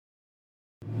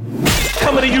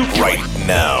of you right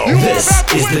now. This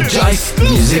is the Jive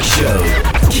Music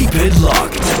Show. Keep it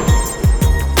locked.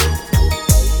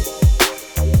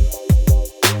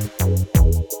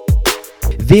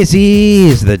 This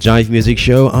is the Jive Music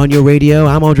Show on your radio.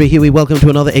 I'm Andre Huey. Welcome to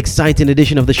another exciting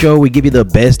edition of the show. We give you the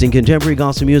best in contemporary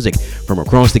gospel music from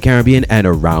across the Caribbean and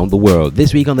around the world.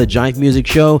 This week on the Jive Music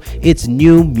Show, it's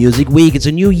New Music Week. It's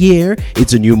a new year.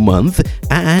 It's a new month.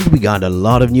 And we got a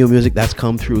lot of new music that's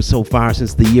come through so far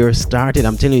since the year started.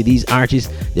 I'm telling you, these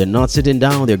artists, they're not sitting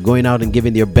down. They're going out and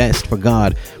giving their best for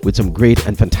God with some great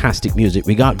and fantastic music.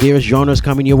 We got various genres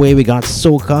coming your way. We got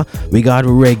soca. We got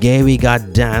reggae. We got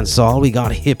dancehall. We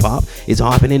got hip-hop. Is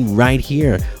happening right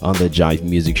here on the Jive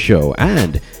Music Show.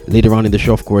 And later on in the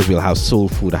show, of course, we'll have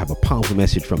Soulfood. I have a powerful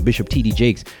message from Bishop T.D.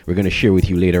 Jakes we're going to share with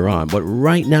you later on. But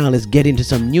right now, let's get into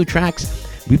some new tracks.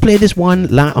 We played this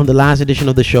one on the last edition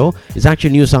of the show. It's actually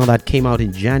a new song that came out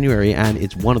in January, and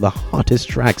it's one of the hottest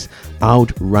tracks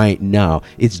out right now.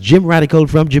 It's Jim Radical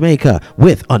from Jamaica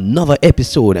with another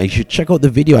episode. And you should check out the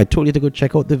video. I told you to go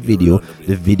check out the video.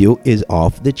 The video is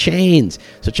off the chains.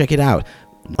 So check it out.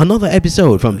 Another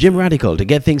episode from Jim Radical to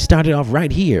get things started off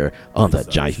right here on the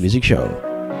Jive Music Show.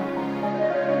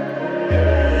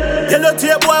 Yellow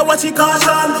tape boy, watch it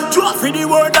caution. Drop for the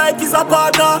word like he's a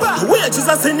partner. Wages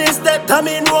a sin is dead. I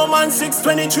mean Romans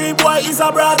 6:23 boy is a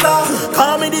brother.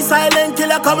 Call me the silent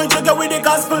killer, come and trigger with the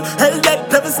gospel. Hell dead,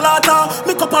 devil slaughter.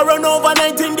 Me cup a run over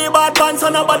 19 the bad pants.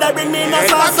 So nobody bring me in a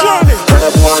saucer.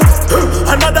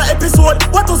 Another episode.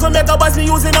 What was a megabytes me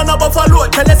using on a buffalo?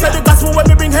 Tell us the gospel when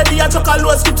me bring heavy and chuck a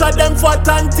load. Scripture them fat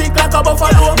and thick like a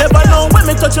buffalo. Never know when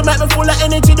me touch you make me full of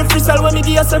energy. The freestyle when me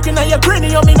give you a circle in your brain.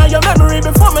 You mean on your memory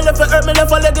before me left. Earth me left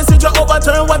a legacy to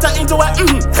overturn water into a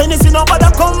Hennessy nobody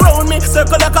come round me.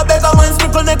 Circle like a beggar man,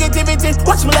 sprinkle negativity.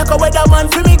 Watch me like a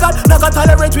weatherman for me God. Never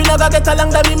tolerate, we never get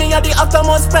along. That me at the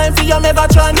aftermost prime for your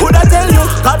Megatron. Would I tell you,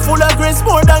 God full of grace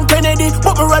more than Kennedy.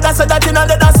 But me rather say that in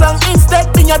another song. Instead,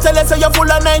 me a tell you say you're full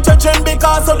of nitrogen.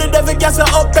 Because of the devil gas you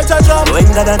up, catch a drum. When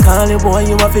God a call you boy,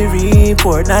 you have to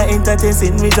report. Not entertain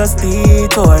sin, we just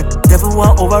detour. Devil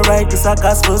want override this a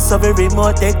gospel. So we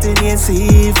remote tech to the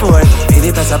C4. Feel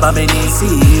it as a me knees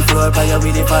floor, fire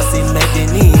with the fasting, make the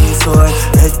knees sore.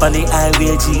 Red on the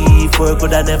highway G4,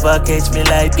 could I never catch me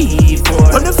like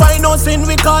before. When the final sin,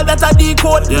 we call that a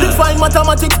decode. Define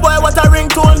mathematics, boy, what a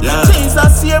ringtone.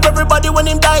 Jesus save everybody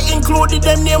when him die, included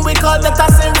them name, we call that a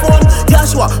symphone.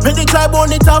 Joshua, when the tribe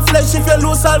bone it a flesh, if you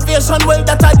lose salvation, well,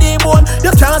 that a demon.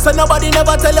 You can't say nobody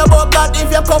never tell you about God. If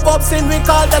you cover up sin, we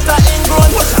call that a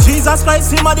ingrown. Jesus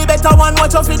Christ, him a the better one.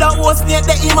 Watch out for the host, the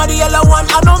him a the yellow one.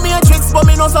 I know me a tricks, but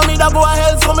me know some me that go a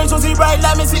hell. So me to see bright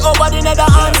like me see over the nether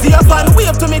hand. See a fan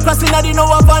wave to me crossing a the no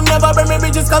van. Never bring me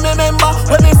bridges cause me member.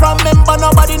 When me from member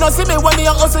nobody know see me. When me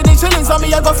a hustle the chillin' so me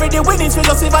a go for the winnings. We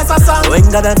just see vice a song. When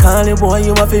God a call you boy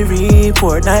you have to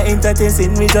report. Not entertain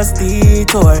sin we just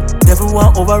detour. Never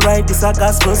want override this a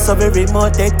gospel. So we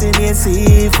remote tech to the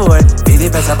C4. Feel the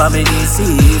pressure by me the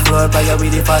C4. Fire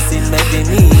with the fasting make the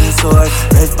knees sore.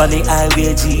 Red on the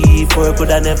highway G4.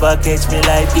 Could I never catch me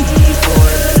like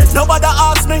before. Nobody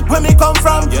ask me where me come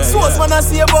from. Source when I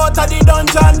see about the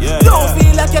dungeon. Don't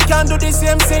feel like you can do the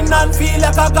same thing and feel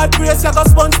like I got grace, you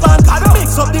got sponge pan.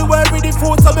 Mix up the word with the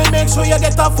food so me make sure you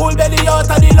get a full belly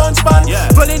out of the lunch pan.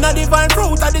 Dwelling a divine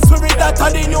fruit of the spirit that are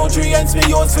the nutrients we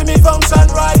use for me function.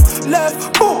 Right,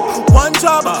 left, boom, one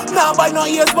job. Now by no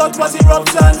ears but was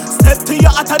eruption. Step to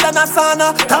you hotter than a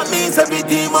sauna. That means every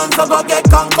demon so go get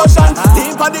concussion.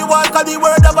 Deep on the wall cause the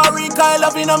word of a recoil.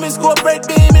 Up in a me scope red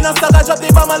beam in a stagger drop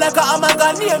the bomb like a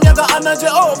Amaga name, you got energy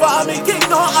over. I'm a king,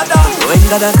 no other. When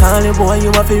God a call you, boy,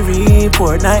 you have to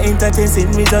report. Not entertain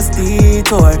sin, we just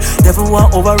detour. Never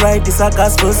want override this a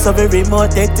gospel, so we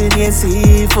remote tech to the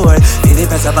C4. Feel the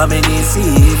pressure by me knee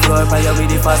C4. Fire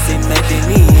with the fasting, make the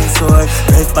knees sore.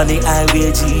 Red on the highway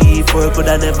G4. Could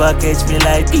I never catch me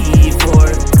like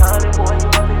before. Call you, boy, you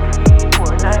have to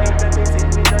report. Not entertain sin,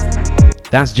 we just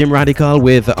detour. That's Jim Radical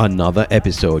with another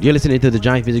episode. You're listening to the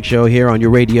Jive Music Show here on your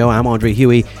radio. I'm Andre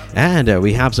Huey, and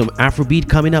we have some Afrobeat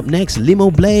coming up next.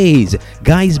 Limo Blaze,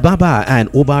 Guys Baba, and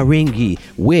Oba Ringi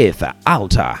with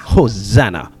Alta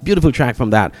Hosanna. Beautiful track from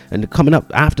that. And coming up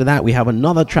after that, we have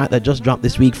another track that just dropped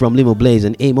this week from Limo Blaze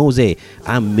and Amose,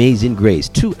 Amazing Grace.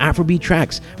 2 Afrobeat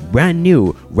tracks, brand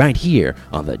new, right here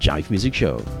on the Jive Music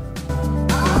Show.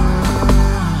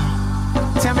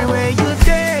 Tell me where you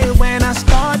did when I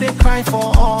started crying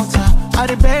for altar. I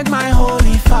did beg my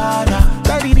holy father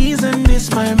that it isn't this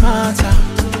my matter.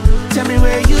 Tell me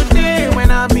where you did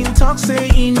when I've been talk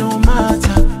saying no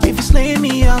matter. If you slay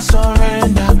me I'll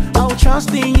surrender. I'll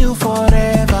trust in you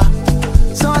forever.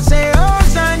 So I say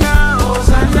Hosanna,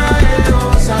 Hosanna,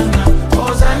 Hosanna,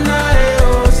 Hosanna,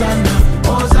 Hosanna.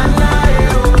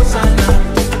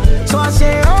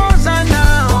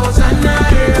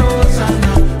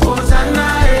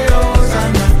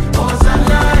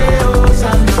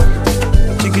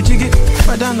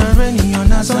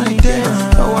 a sunny day.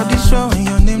 Oh, what this show and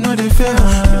your name no they fail.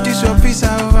 With this your peace,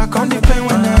 I overcome the pain.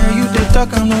 When I hear you they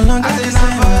talk, I'm no longer the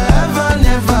same. Forever,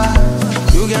 never.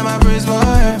 You get my praise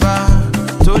forever.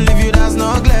 To leave you, that's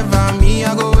not clever. Me,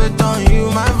 I go wait on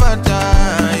you, my father.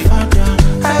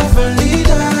 Heavenly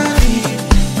daddy,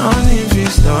 nothing will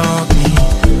stop me.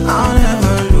 I'll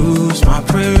never lose my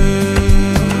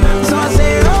praise. So I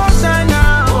say, Hosanna,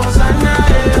 Hosanna,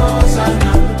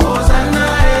 Hosanna, Hosanna,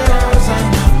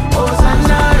 Hosanna,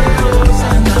 Hosanna,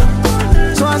 Hosanna.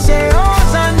 So I say,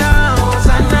 Hosanna,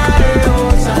 Hosanna,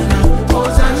 Hosanna,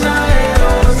 Hosanna,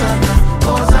 Hosanna,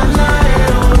 Hosanna,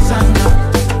 Hosanna.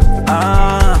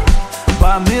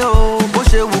 Gbà mí o, bó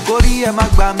ṣe wù kó rí ẹ má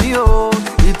gbà mí o.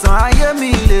 Ìtàn ayé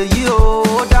mi lèyí o,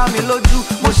 ó dá mi lójú,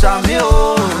 mo ṣàmì o.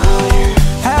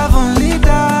 Heavenly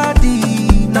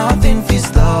Daddy, nothing fit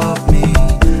stop me.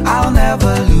 I'll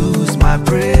never lose my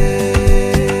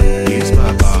praise.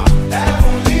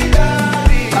 Heavenly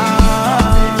Daddy,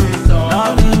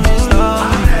 nothing fit stop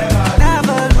me.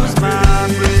 Never lose my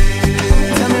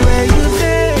praise. Tell me where you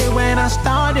stay when I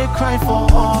started crying for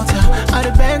altar. I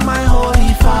did beg my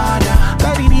holy father,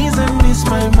 that it isn't this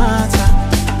my matter.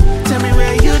 Tell me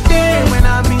where you stay when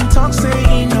I've been talk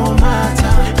saying no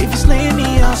matter. If you slay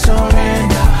me, I'll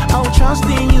surrender. I'll trust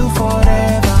in you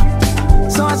forever.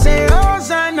 So I say,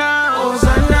 Hosanna,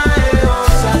 Hosanna,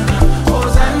 Hosanna,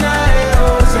 Hosanna,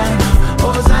 Hosanna,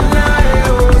 Hosanna,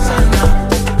 Hosanna.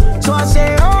 So I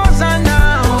say, Hosanna,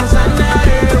 Hosanna,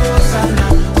 Hosanna,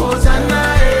 Hosanna,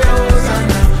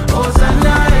 Hosanna,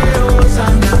 Hosanna,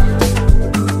 Hosanna.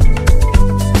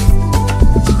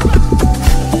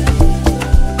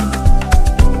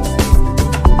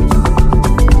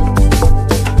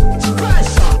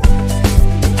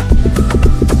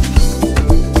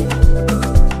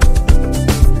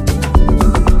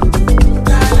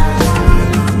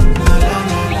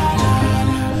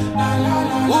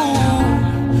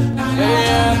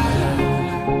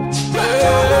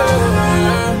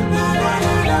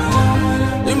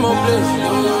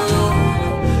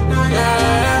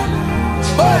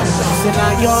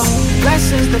 Your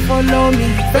blessings that follow me,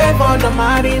 favor that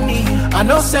marry me. I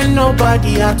don't send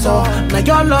nobody at all. Now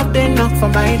your love they knock for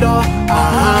my door.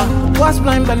 Was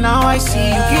blind but now I see.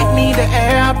 You give me the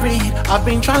air I breathe. I've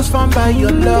been transformed by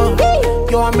your love.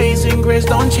 Your amazing grace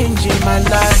don't change in my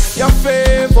life. Your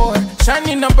favor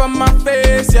shining up on my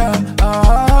face, yeah.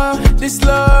 This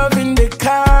love in the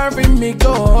carry me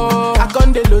go. I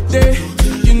gone the lote,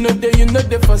 you know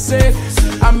they for safe.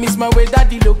 I miss my way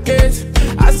daddy locate.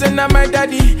 I say now my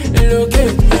daddy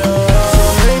locate.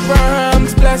 Yeah.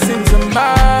 Abraham's blessing to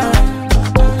mine.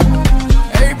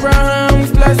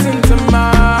 Abraham's blessing to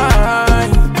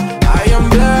mine. I am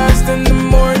blessed in the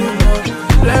morning,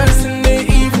 blessed in the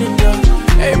evening.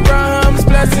 Abraham's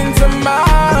blessing to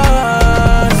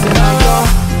mine.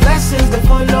 Blessings that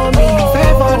follow me,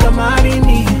 favor that marry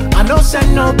me. I don't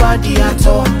send nobody at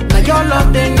all. Now your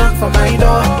love they knock for my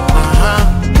door.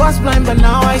 Was blind but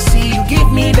now I see. You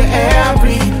give me the air I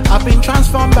breathe. I've been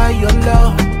transformed by your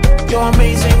love. Your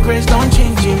amazing grace don't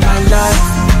change in my life.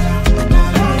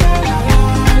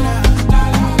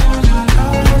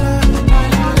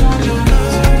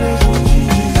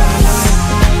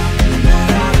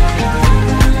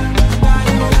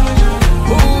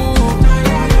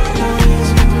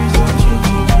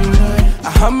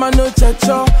 Hammer no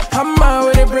chacho, hammer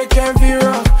where they break every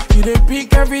rock. You they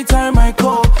pick every time I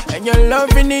call, and your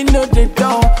loving it no they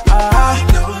don't.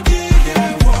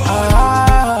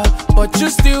 But you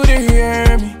still they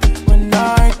hear me when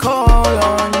I call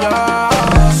on ya.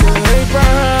 So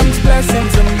Abraham's blessing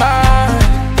to mine.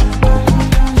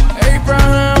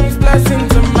 Abraham's blessing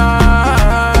to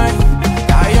mine.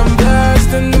 I am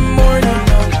blessed in the morning,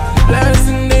 blessed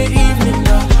in the evening.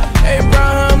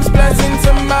 Abraham's blessing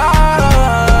to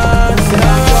mine.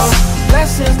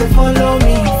 Blessings that follow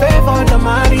me, favor that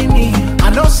marry me.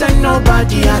 I don't send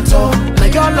nobody at all. Now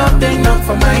your love they knock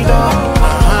for my door.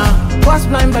 Was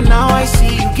blind but now I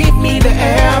see. You give me the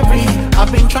air I breathe.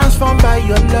 I've been transformed by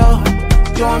your love.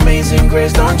 Your amazing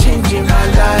grace don't change in my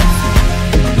life.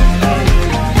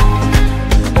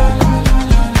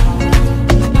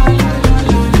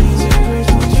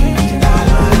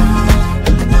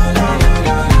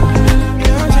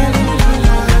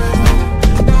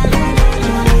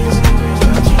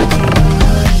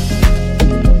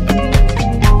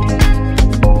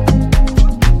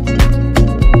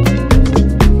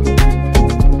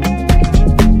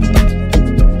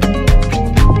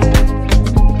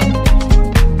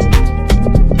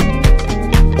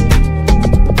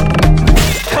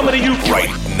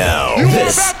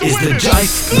 This is the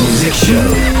Jive Music Show.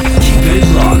 Keep it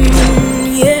locked.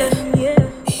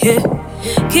 Yeah.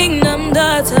 kingdom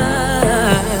daughters.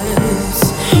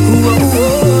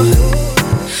 Whoa.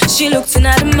 She looked in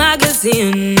at the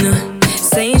magazine,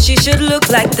 saying she should look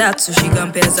like that, so she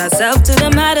compares herself to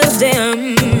the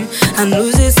madam and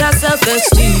loses her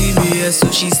self-esteem. Yeah, so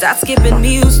she starts skipping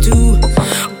meals too,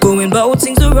 going about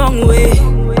things the wrong way.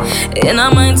 In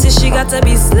her mind, says she got to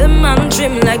be slim and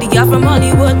trim like the girl from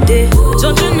Hollywood. Day.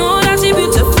 Don't you know that she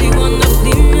beautifully,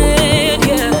 wonderfully made?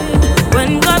 Yeah.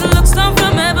 When God looks down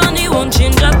from heaven, He won't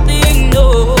change a thing,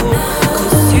 no.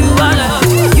 'Cause you are love,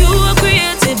 you were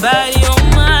created by the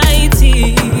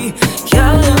Almighty.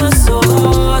 Girl, you're so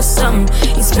awesome.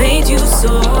 He's made you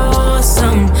so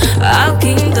awesome. Our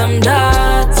kingdom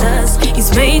daughters,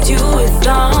 He's made you with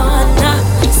honor.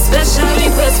 Special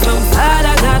request from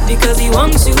Father God, because He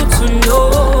wants you to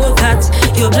know that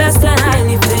you're blessed and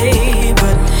highly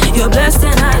favored. You're blessed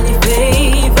and highly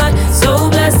favored. So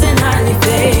blessed and highly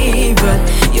favored.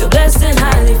 You're blessed and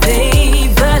highly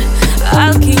favored.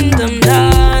 Our kingdom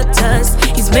daughters,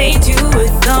 He's made you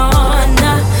with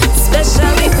honor.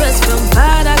 Special request from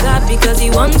Father God, because He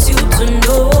wants you to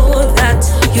know that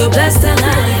you're blessed and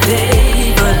highly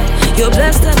favored. You're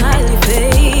blessed and highly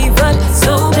favored.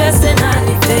 So blessed and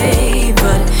highly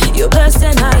favored. You're blessed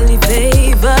and highly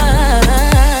favored.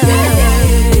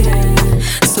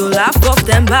 So laugh off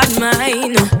them bad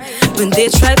mind when they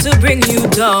try to bring you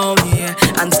down, yeah,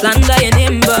 and slander your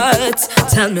name. But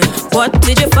tell me, what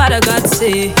did your Father God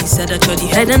say? He said that you're the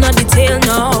head and not the tail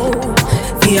now,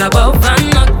 the above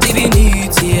and not the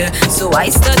beneath, yeah. So I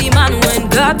study man when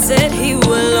God said He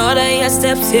will order your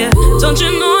steps, yeah. Don't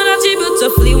you know that you're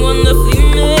beautifully, wonderfully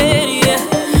made, yeah.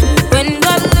 When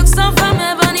God looks down from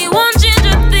heaven, He won't change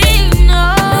a thing,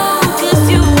 no. 'Cause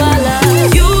you are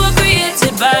love, you were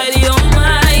created by the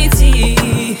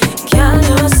Almighty. Girl,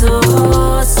 you're so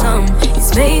awesome.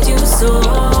 He's made you so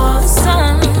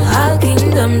awesome. Our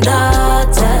kingdom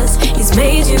daughters, He's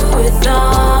made you with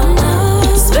honor.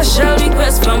 Special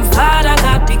request from Father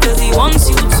God, because He wants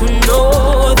you to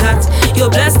know that you're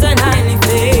blessed and highly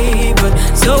favored.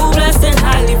 So blessed and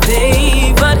highly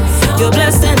favored. You're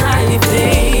blessed and highly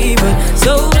favored.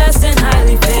 So blessed and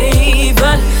highly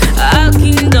favored. Our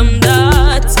kingdom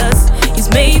daughters, He's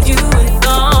made you with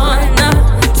honor.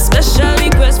 Special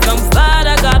request from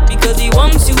Father God, because He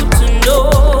wants you to know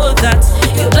that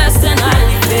you're blessed and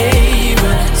highly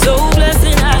favored. So blessed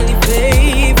and highly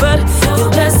favored. You're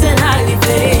blessed and highly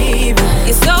favored.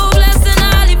 You're so blessed and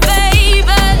highly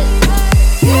favored.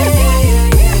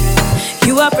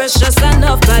 You are precious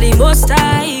enough by the Most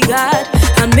High God.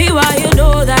 And me, why you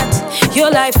know that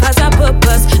your life has a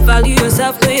purpose. Value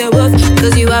yourself to your worth,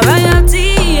 'cause you are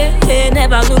royalty, yeah.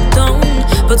 Never look down,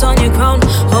 put on your crown.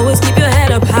 Always keep your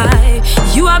head up high.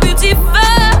 You are beautiful.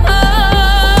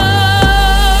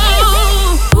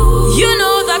 You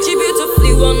know that you're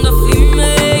beautifully, wonderfully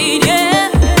made, yeah.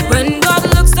 When God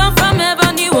looks down from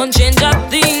heaven, He won't change a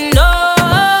thing, no.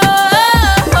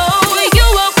 You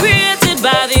were created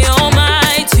by the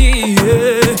Almighty,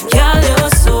 yeah. Girl,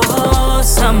 you're so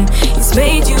awesome. He's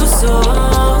made you so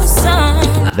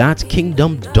awesome. That's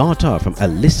Kingdom Daughter from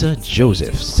Alyssa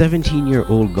Joseph,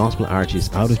 17-year-old gospel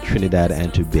artist out of Trinidad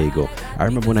and Tobago. I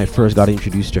remember when I first got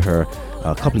introduced to her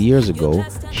a couple of years ago.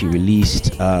 She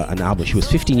released an album. She was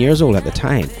 15 years old at the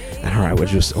time, and I was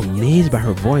just amazed by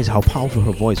her voice, how powerful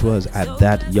her voice was at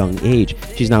that young age.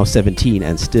 She's now 17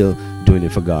 and still doing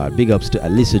it for God. Big ups to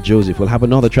Alyssa Joseph. We'll have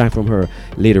another track from her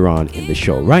later on in the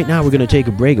show. Right now, we're going to take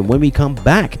a break, and when we come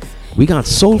back, we got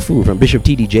Soulfood from Bishop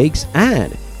T.D. Jakes,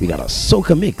 and we got a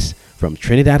soca mix from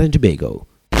Trinidad and Tobago.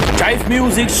 Jive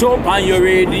Music Show on your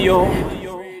radio.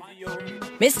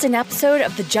 Missed an episode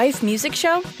of The Jive Music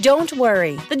Show? Don't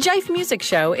worry. The Jive Music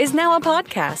Show is now a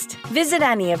podcast. Visit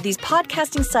any of these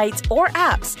podcasting sites or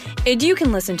apps, and you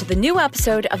can listen to the new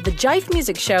episode of The Jive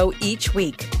Music Show each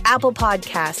week. Apple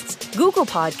Podcasts, Google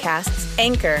Podcasts,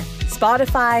 Anchor,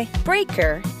 Spotify,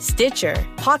 Breaker, Stitcher,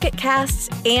 Pocket Casts,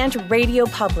 and Radio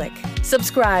Public.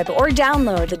 Subscribe or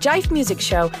download The Jive Music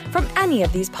Show from any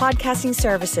of these podcasting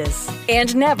services.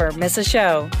 And never miss a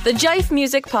show. The Jive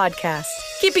Music Podcast,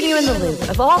 keeping you in the loop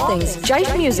of all things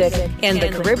jive music and the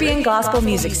Caribbean gospel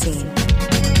music scene.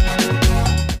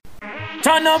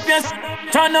 Turn up your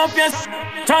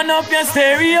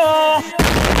stereo.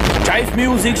 Jive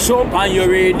Music Show on your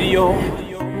radio.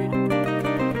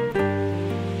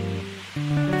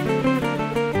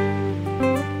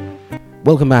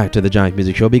 Welcome back to the Jive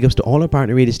Music Show. Big ups to all our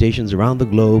partner radio stations around the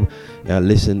globe.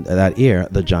 Listen that air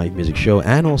the Jive Music Show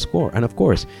and all score. And of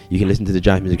course, you can listen to the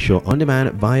Jive Music Show on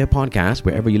demand via podcast.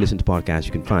 Wherever you listen to podcasts,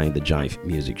 you can find the Jive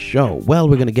Music Show. Well,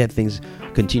 we're going to get things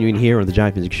continuing here on the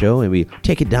Jive Music Show, and we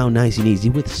take it down nice and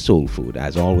easy with soul food.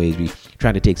 As always, we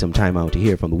try to take some time out to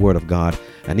hear from the Word of God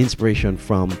and inspiration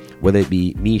from whether it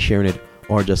be me sharing it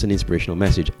or just an inspirational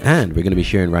message. And we're going to be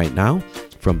sharing right now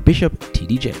from Bishop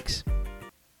T.D. Jakes.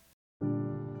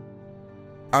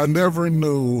 I never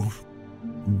knew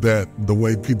that the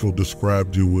way people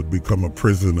described you would become a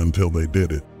prison until they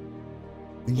did it.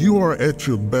 You are at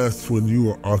your best when you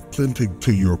are authentic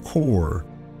to your core,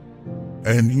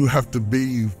 and you have to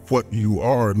be what you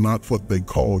are, not what they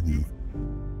call you.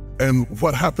 And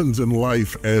what happens in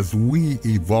life as we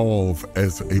evolve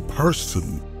as a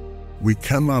person, we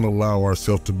cannot allow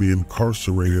ourselves to be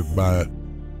incarcerated by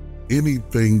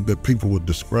anything that people would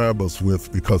describe us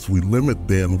with, because we limit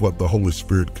then what the Holy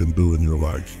Spirit can do in your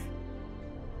life.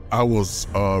 I was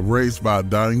raised by a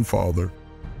dying father,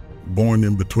 born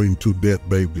in between two dead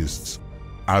babies.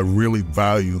 I really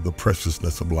value the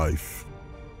preciousness of life.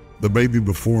 The baby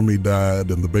before me died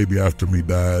and the baby after me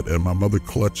died, and my mother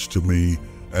clutched to me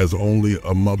as only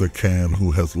a mother can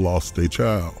who has lost a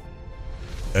child.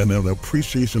 And an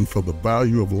appreciation for the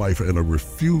value of life and a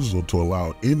refusal to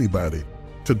allow anybody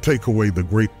to take away the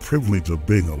great privilege of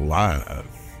being alive.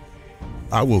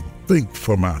 I will think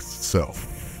for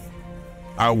myself.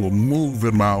 I will move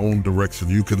in my own direction.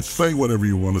 You can say whatever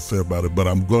you want to say about it, but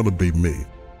I'm going to be me.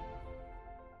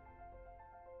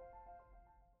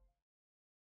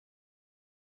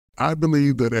 I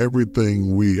believe that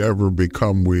everything we ever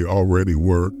become, we already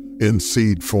were in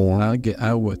seed form. I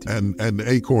with you. And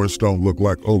acorns don't look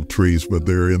like oak trees, but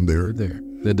they're in there. They're there.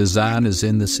 The design is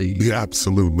in the seed. Yeah,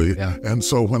 absolutely. Yeah. And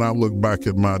so when I look back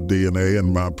at my DNA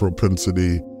and my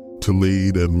propensity to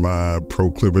lead and my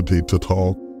proclivity to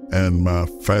talk and my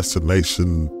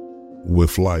fascination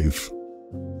with life,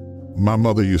 my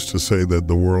mother used to say that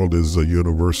the world is a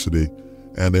university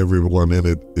and everyone in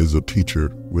it is a teacher.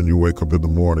 When you wake up in the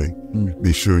morning,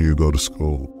 be sure you go to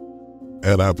school.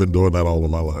 And I've been doing that all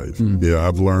of my life. Yeah,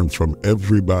 I've learned from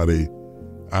everybody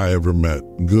I ever met,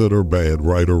 good or bad,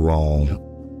 right or wrong. Yeah.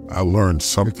 I learned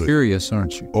something. You're curious,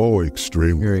 aren't you? Oh,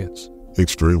 extremely. Curious.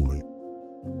 Extremely.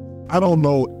 I don't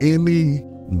know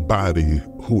anybody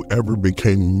who ever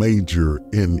became major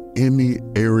in any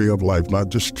area of life, not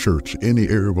just church, any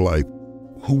area of life,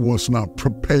 who was not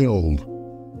propelled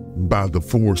by the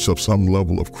force of some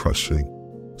level of crushing.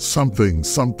 Something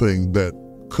that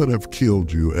could have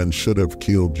killed you and should have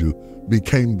killed you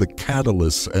became the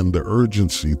catalyst and the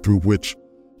urgency through which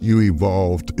you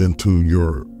evolved into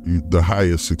the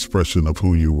highest expression of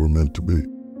who you were meant to be.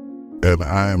 And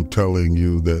I am telling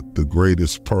you that the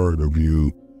greatest part of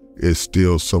you is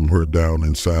still somewhere down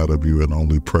inside of you, and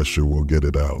only pressure will get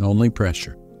it out. Only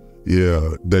pressure.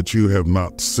 Yeah, that you have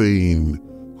not seen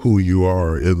who you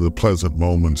are in the pleasant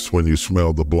moments when you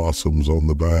smell the blossoms on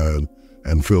the vine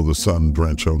and feel the sun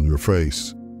drench on your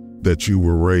face. That you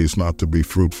were raised not to be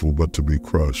fruitful, but to be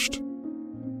crushed.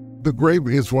 The grape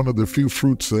is one of the few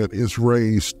fruits that is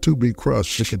raised to be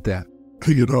crushed. Look at that.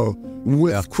 You know,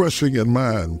 with crushing in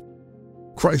mind.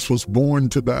 Christ was born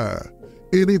to die.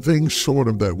 Anything short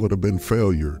of that would have been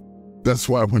failure. That's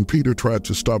why when Peter tried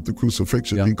to stop the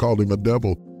crucifixion, he called him a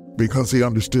devil, because he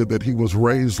understood that he was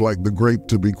raised like the grape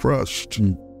to be crushed.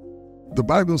 The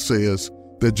Bible says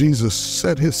that Jesus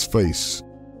set his face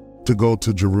to go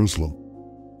to Jerusalem,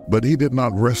 but he did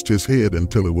not rest his head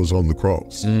until it was on the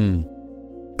cross.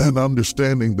 And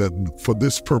understanding that for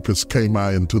this purpose came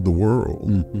I into the world.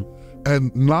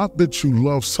 And not that you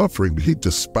love suffering, he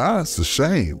despised the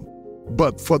shame,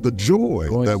 but for the joy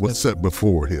that was set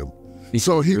before him.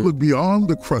 So he looked beyond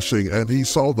the crushing and he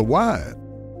saw the wine.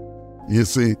 You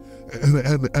see,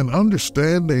 and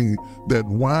understanding that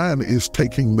wine is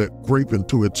taking that grape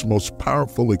into its most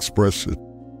powerful expression,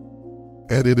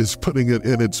 and it is putting it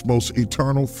in its most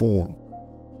eternal form.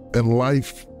 And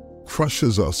life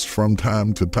crushes us from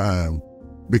time to time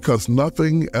because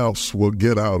nothing else will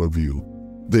get out of you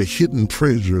the hidden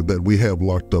treasure that we have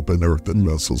locked up in earthen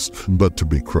vessels, but to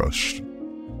be crushed.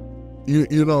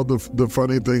 You know, the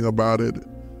funny thing about it,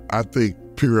 I think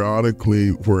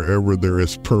periodically wherever there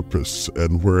is purpose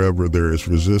and wherever there is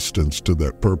resistance to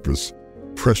that purpose,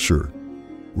 pressure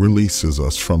releases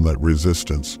us from that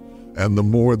resistance. And the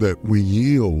more that we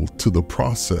yield to the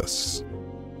process.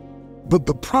 But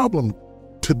the problem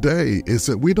today is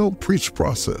that we don't preach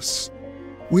process.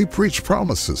 We preach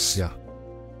promises. Yeah.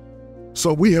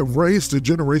 So we have raised a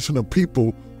generation of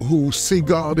people who see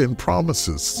God in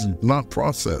promises, not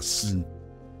process.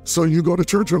 So you go to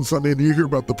church on Sunday and you hear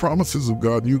about the promises of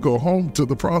God, you go home to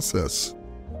the process.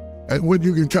 And when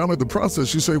you encounter the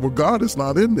process, you say, well, God is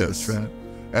not in this. Right.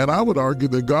 And I would argue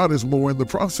that God is more in the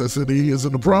process than he is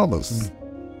in the promise.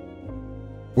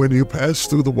 When you pass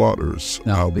through the waters,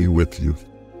 I'll be with you.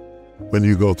 When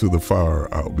you go through the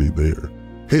fire, I'll be there.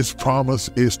 His promise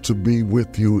is to be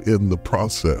with you in the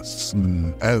process.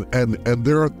 And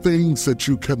there are things that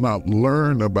you cannot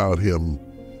learn about him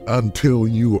until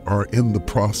you are in the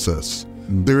process.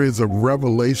 There is a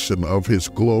revelation of his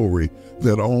glory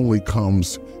that only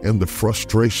comes in the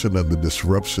frustration and the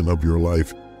disruption of your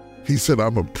life. He said,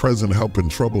 I'm a present help in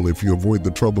trouble. If you avoid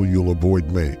the trouble, you'll avoid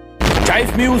me.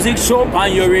 Jive Music Show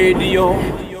on your radio.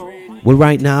 Well,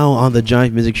 right now on the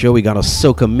Jive Music Show, we got a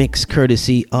soca mix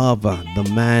courtesy of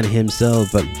the man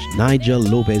himself, Nigel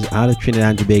Lopez, out of Trinidad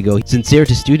and Tobago.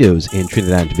 Sincerity Studios in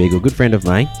Trinidad and Tobago, good friend of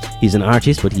mine. He's an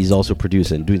artist, but he's also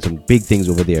producing, doing some big things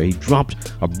over there. He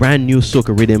dropped a brand new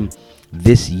soca rhythm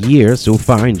this year, so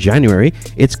far in January.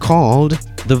 It's called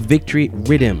The Victory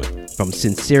Rhythm from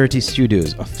Sincerity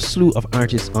Studios. A slew of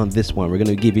artists on this one. We're going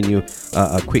to be giving you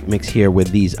a quick mix here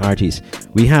with these artists.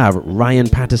 We have Ryan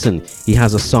Patterson. He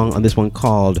has a song on this one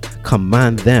called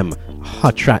Command Them.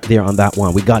 Hot track there on that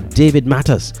one. We got David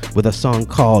Mattas with a song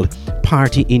called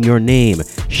Party in Your Name.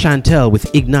 Chantel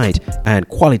with Ignite, and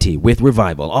Quality with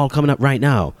Revival. All coming up right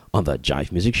now on the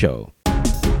Jive Music Show.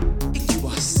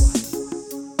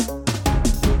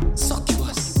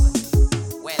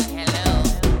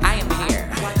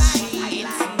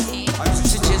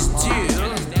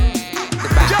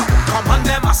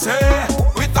 Say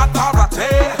with authority,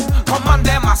 command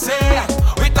them. I say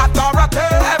with authority,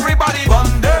 everybody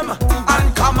burn them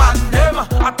and command them.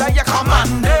 I tell you,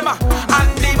 command them and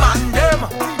demand them.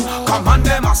 Command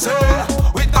them. I say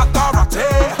with authority,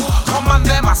 command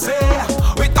them. I say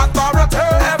with authority,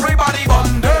 everybody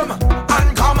burn them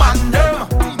and command them.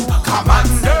 Command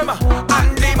them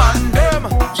and demand them.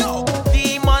 Yo,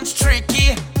 demons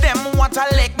tricky, them want to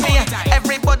lick me.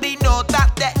 Everybody know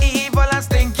that they're evil and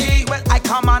stinky. Well, I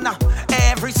come on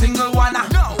every single one.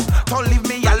 No, don't leave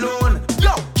me alone.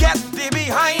 Yo, get thee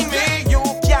behind me. You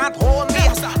can't hold me.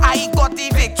 I got the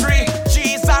victory.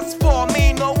 Jesus for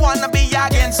me. No one be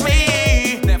against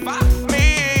me. Never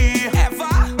me.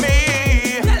 Ever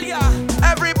me.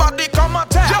 Everybody come and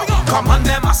tell. Command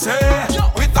them, I say,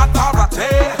 with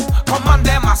authority. Command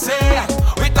them, I say,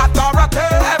 with authority.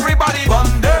 Everybody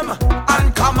burn them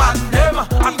and command them.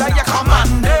 I tell you,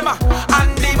 command them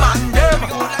and demand them.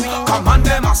 Command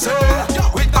them, I say,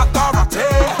 with authority.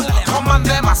 Command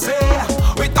them, I say,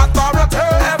 with authority.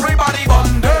 Everybody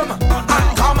burn them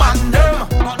and command them.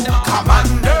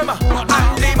 Command them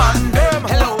and demand them.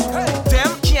 Hello,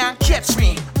 them can't catch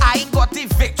me. I got the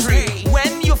victory.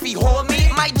 When you feel hold me,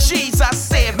 my Jesus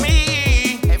save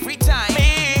me. Every time,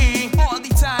 me, all the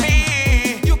time,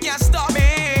 me. You can't stop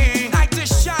me. Night to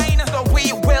shine, so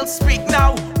we will speak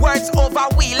now. Words over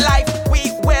we life.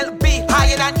 We will be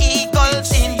higher than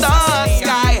eagles in the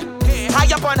sky.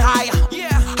 High up on higher,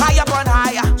 high up on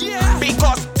higher.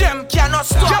 Because them cannot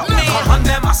stop me. Command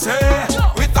them, I say,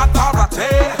 with authority.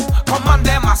 Command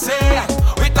them, I say,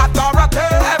 with authority.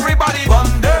 Everybody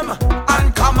burn them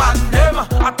and command them.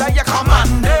 I tell you,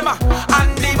 command them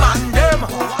and demand them.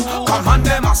 Command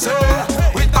them, I say,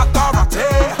 with authority.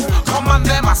 Command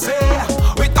them, I say,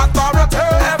 with authority.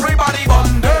 Everybody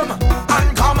burn them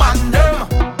and command them.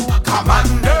 Command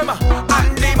them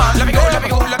and demand. Let me go, let me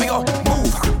go, let me go.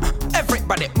 Move,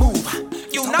 everybody move.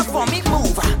 You not for me,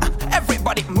 move.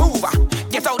 Everybody move.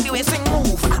 Get out the way, sing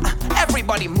move.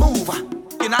 Everybody move.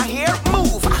 You not here,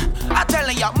 move. I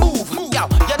telling you, move. Yo,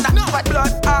 you're not but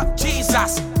blood of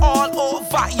Jesus all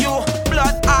over you.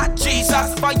 Blood of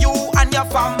Jesus for you and your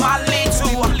family too.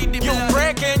 You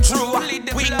breaking through,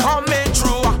 we coming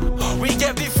through. We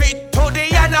give defeat to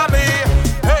the enemy.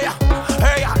 Hey,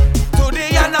 hey, to the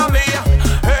enemy.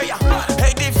 Hey,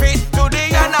 hey, defeat to the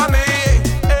enemy.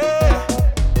 Hey,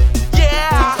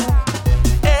 yeah.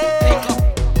 Hey,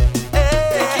 hey.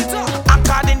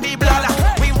 Anchored in the blood,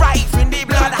 we rife in the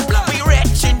blood, we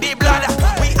rich in the blood,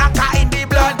 we anchor in the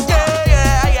blood. Yeah,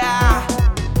 yeah, yeah.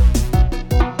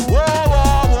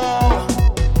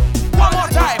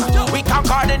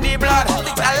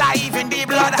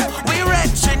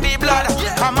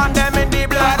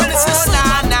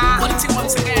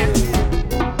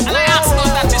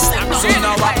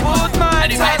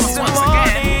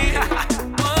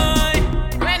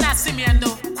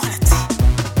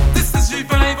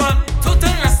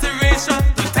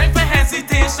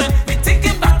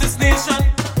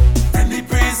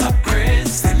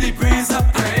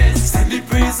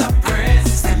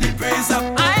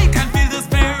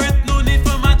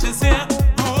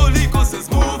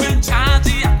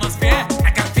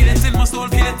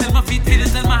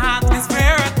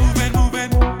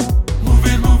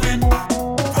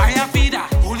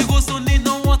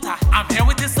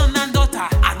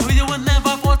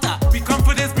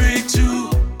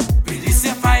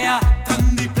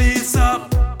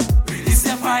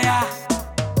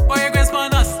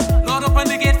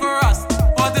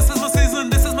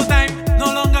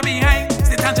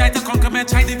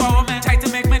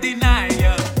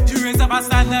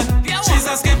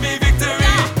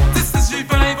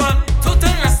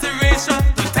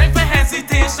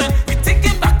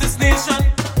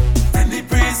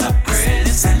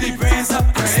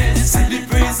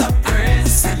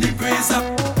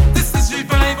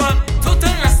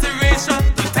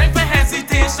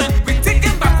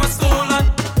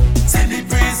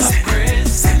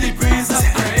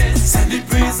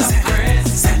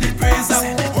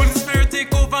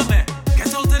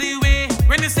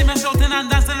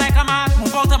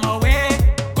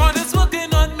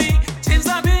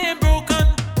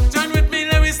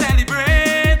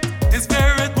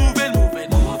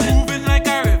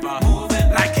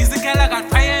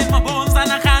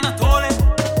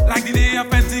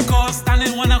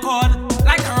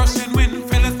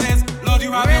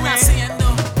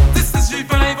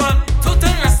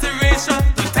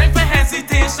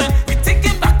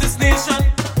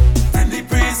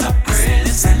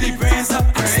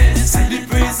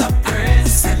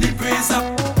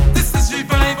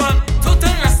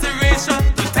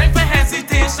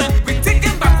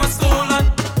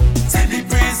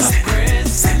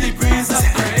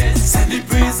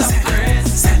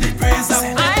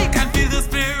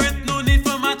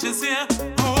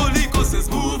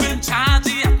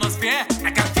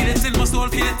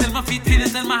 Feel it in my feet, feel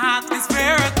it in my heart. The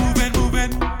spirit moving,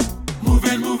 moving,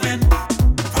 moving, moving.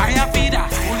 Fire feeder,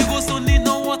 Holy Ghost don't need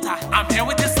no water. I'm here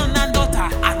with your son and daughter.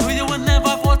 I know you will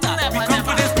never falter. We come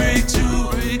for this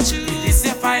breakthrough. Release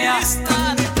your fire,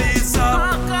 turn the place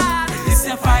up. Release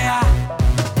your fire.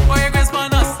 For your grace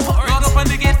upon us, Lord open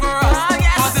the gate for us.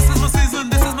 Cause this is my season,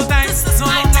 this is my time. No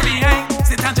longer behind.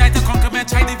 Satan try to conquer me,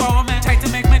 try to devour me, try to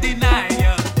make me deny.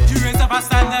 You raise up a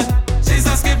standard.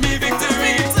 Jesus give me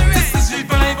victory. This is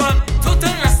revival,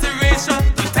 total restoration.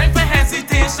 No time for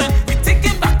hesitation. We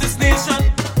taking back this nation.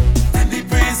 Send the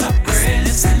praise up,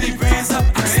 send the praise up,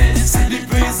 send the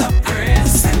praise up,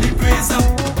 send the praise up.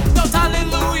 Shout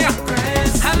hallelujah,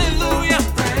 hallelujah.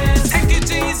 Thank you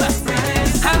Jesus,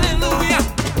 hallelujah.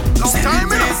 Send the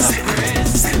praise up,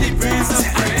 send the praise up,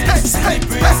 send the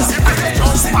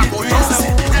praise up.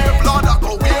 Blood I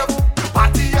go wave,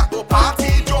 party I go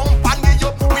party, jump and get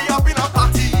up. We up in a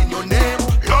party in your name,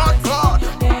 Lord God.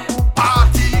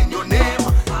 Party in your name.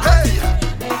 Hey,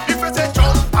 if you say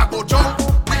jump, I go jump.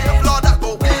 Wave, Lord I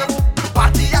go wave,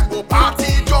 party I go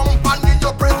party, jump and get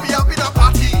your praise. We up in a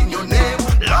party in your name,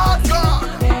 Lord God.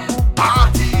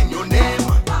 Party in your name.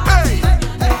 Hey,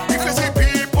 if you see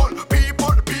people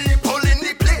in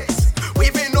the place,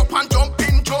 waving up and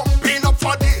jumping up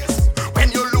for this.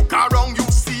 When you look around, you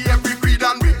see every creed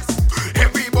and race.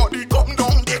 Everybody come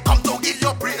down, they come to give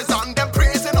your praise, and them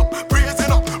praising up,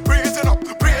 praising up, praising up,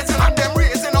 praising, and them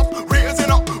raising up,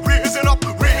 raising up, raising up,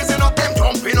 raising up, them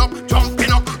jumping up,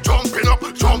 jumping up, jumping up,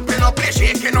 jumping up, they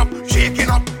shaking up, shaking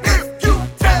up. If you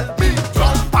tell me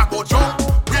jump, I go jump.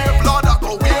 Wave, Lord, I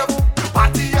go wave.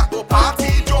 Party, I go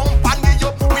party, jump and get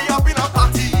up. We up in a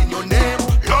party in your name,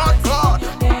 Lord God.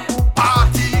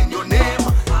 Party in your name.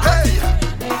 Hey,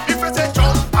 if you say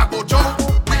jump, I go jump.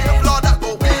 Wave, Lord, I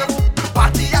go wave.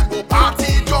 Party, I go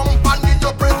party, jump and get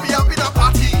your praise. We up in a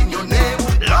party in your name,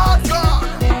 Lord God.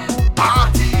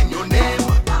 Party in your name.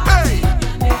 Hey,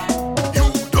 you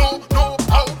don't know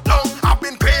how long I've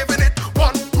been craving it.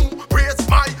 Want to praise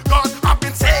my God, I've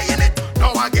been saying it.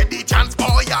 Now I get the chance,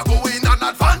 boy, I go in and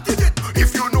advantage it.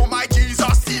 If you know my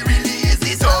Jesus, he really is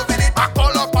deserving it. I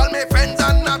call up all my friends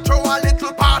and I throw a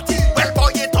little party. Well,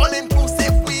 boy, it's all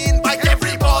inclusive. We invite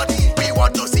everybody. We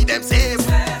want to see them saved,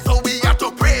 so we have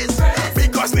to praise.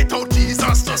 Because without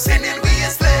Jesus, to sinning we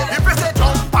is slave. If you say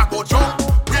jump, I go jump.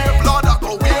 Wave, Lord, I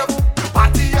go wave.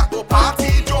 Party, I go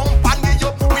party. Jump and get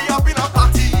up. We up in a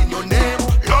party in your name,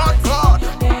 Lord God.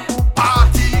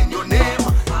 Party in your name.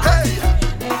 Hey,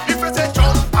 if you say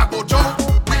jump, I go jump.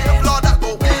 Wave, Lord, I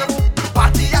go wave.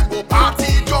 Party, I go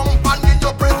party. Jump and get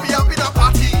your praise. We up in a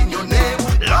party in your name,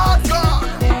 Lord God.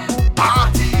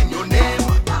 Party in your name.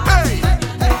 Hey,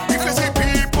 if you see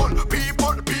people in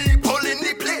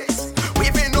the place,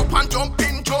 waving up and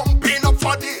jumping up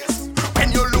for this.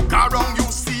 When you look around, you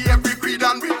see every creed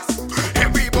and race.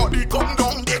 Everybody come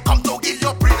down, they come to give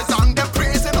your praise, and them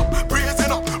praising up,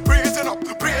 praising up, praising up,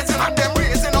 praising, and them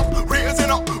raising up, raising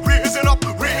up, raising up,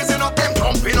 raising up, them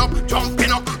jumping up,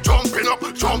 jumping up, jumping up,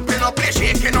 jumping up, they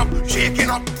shaking up, shaking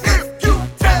up. If you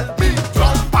tell me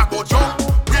jump, I go jump.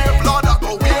 Wave, Lord, I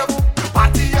go wave.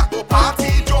 Party, I go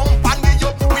party, jump and get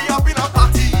up. We up in a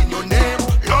party in your name,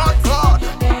 Lord God.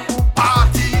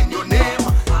 Party in your name.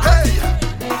 Hey,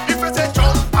 if you say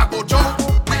jump, I go jump.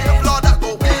 Wave, Lord, I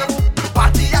go wave.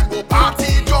 Party, I go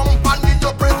party, jump and get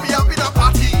your praise. We up in a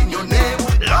party in your name,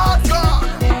 Lord God.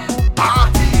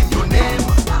 Party in your name.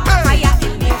 Hey. Fire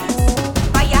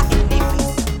in the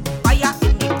place, fire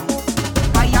in the place,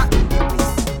 fire in the place,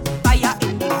 fire in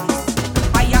the place, fire in the place,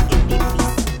 fire in the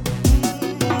place.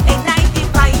 Ignite the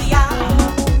fire,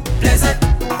 blaze it.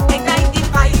 Ignite the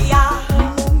fire,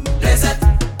 blaze it.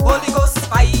 Holy Ghost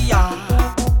fire,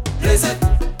 blaze it.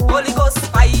 Holy Ghost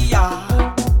fire,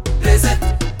 blaze it.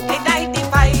 Ignite the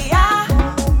fire,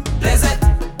 blaze it.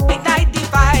 Ignite the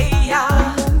fire,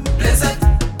 blaze it.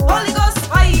 Holy Ghost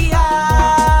fire,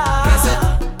 blaze it.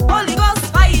 Holy Ghost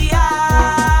fire.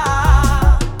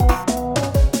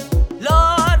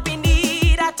 Lord, we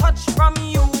need a touch from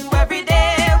you every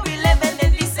day. We living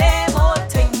in the same old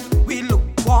thing. We look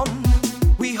warm,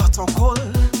 we hot or cold,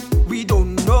 we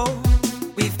don't know.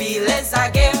 We feel it's a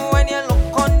game when you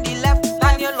look on the left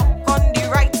and you look on the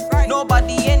right.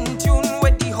 Nobody in tune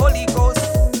with the Holy Ghost.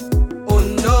 Oh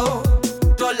no,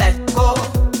 don't let go.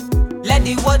 Let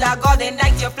the word of God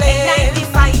ignite your flame. Ignite the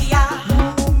fire,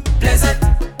 blaze it.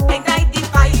 Ignite the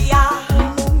fire,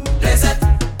 blaze it.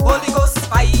 Holy Ghost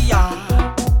fire,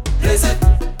 blaze it.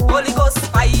 Holy Ghost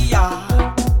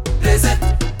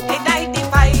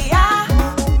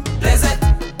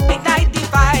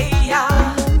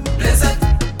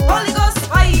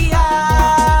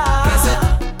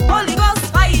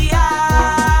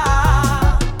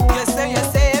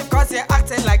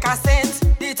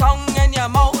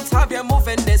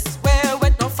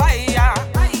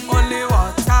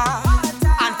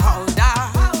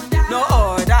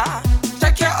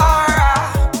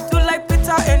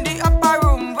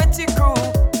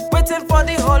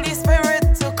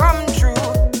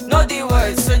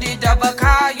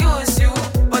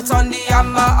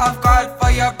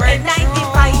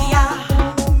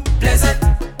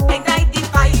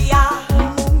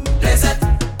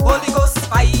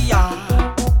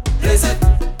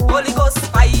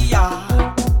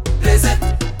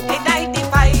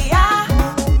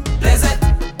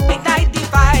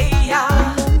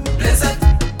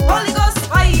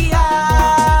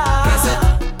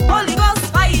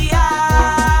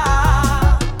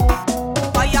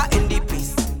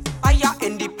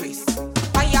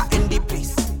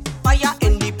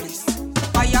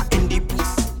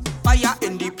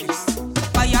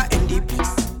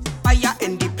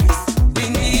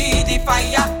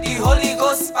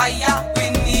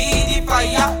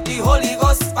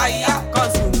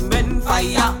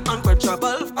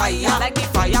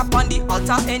fire upon the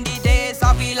altar in the days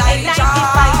of Elijah. Ignite the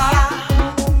fire.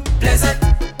 Blaze it.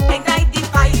 Ignite the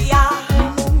fire.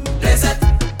 Blaze it.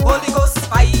 Holy Ghost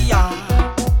fire.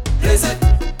 Blaze it.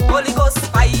 Holy Ghost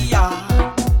fire.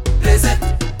 Blaze it.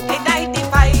 Ignite the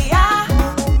fire.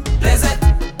 Blaze it.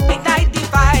 Ignite the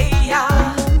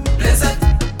fire. Blaze it.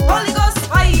 Holy Ghost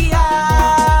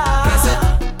fire. Blaze it.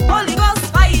 Holy Ghost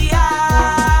fire.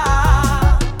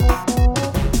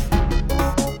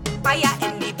 Fire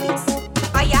in the place.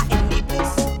 Fire in the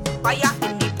place. Fire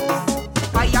in the place.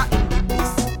 Fire in the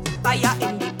place. Fire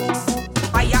in the place.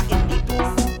 Fire in the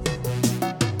place.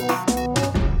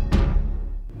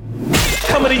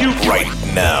 Coming to you right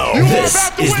now. This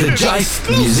is the Jive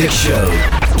Music Show.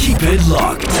 Keep it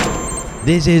locked.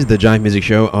 This is the Jive Music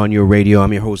Show on your radio.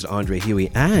 I'm your host, Andre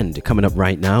Huey, and coming up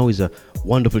right now is a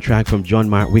wonderful track from John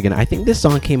Mark Wigan. I think this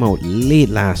song came out late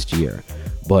last year,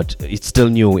 but it's still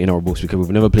new in our books because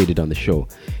we've never played it on the show.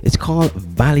 It's called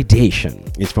Validation.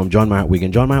 It's from John Mark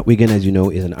Wigan. John Mark Wigan, as you know,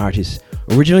 is an artist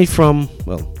originally from,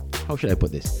 well, how should I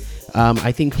put this?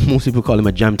 I think most people call him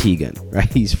a Jamaican,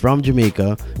 right? He's from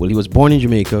Jamaica. Well, he was born in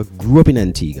Jamaica, grew up in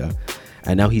Antigua,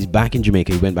 and now he's back in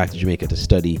Jamaica. He went back to Jamaica to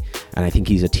study, and I think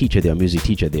he's a teacher there, a music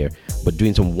teacher there, but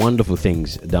doing some wonderful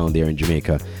things down there in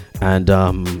Jamaica. And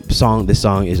this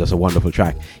song is just a wonderful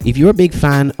track. If you're a big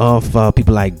fan of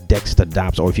people like Dexter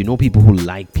Daps, or if you know people who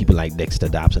like people like Dexter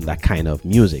Daps and that kind of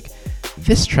music,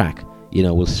 this track,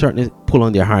 will certainly pull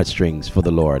on their heartstrings for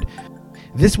the Lord.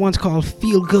 This one's called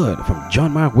Feel Good from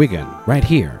John Mark Wigan, right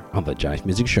here on the Jive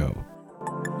Music Show.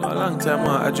 A long time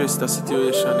I address the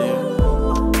situation here.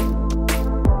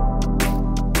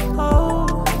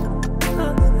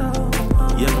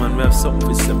 Yeah man, we have something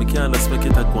to say, we can't just make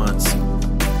it at once. We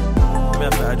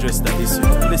have to address that issue.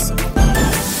 Listen.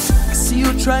 I see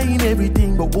you trying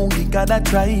everything, but only gotta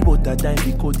try, but that time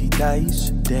because it dies.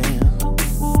 Damn.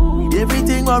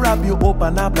 Everything will wrap you up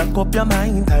and I black up your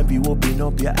mind. Time to open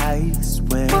up your eyes.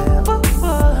 Well,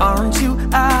 aren't you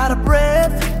out of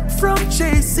breath from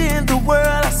chasing the world?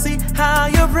 I see how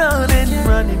you're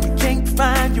running, you can't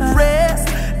find your rest.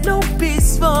 No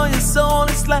peace for your soul,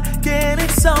 it's like getting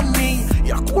insomnia.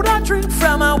 You coulda drink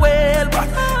from a well, but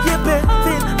you've been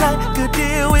feeling like a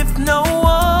deal with no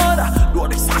water. Do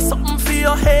this has something for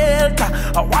your health,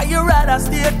 or why you rather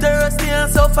stay thirsty and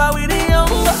suffer with the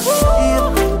hunger?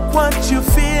 You think what you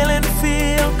feeling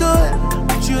feel good,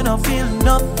 but you don't feel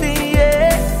nothing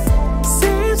yet.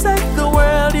 Seems like the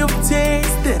world you've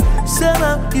tasted,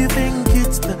 somehow you think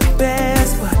it's the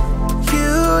best, but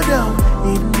you don't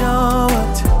even know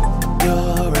what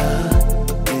you're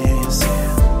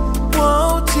missing.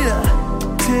 Won't you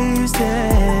taste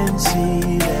and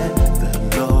see that the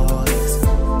Lord is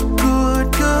good,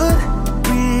 good,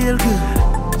 real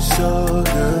good, so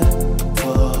good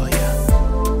for you.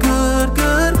 Good,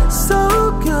 good, so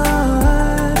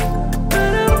good.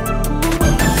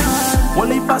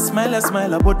 Well, if I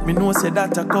smile, but me know say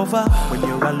that a cover. When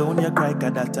you're alone, you cry,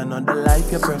 cause that's another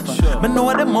life you prefer. Sure. Me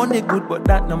know the money good, but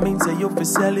that no mean say you fi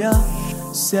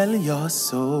sell your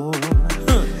soul.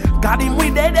 Got him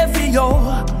with ready for you,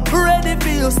 ready for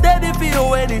you, steady for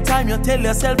you. Anytime you tell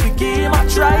yourself you came and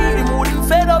tried, him wouldn't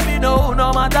fed up,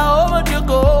 no matter how much you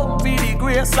go. For the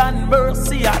grace and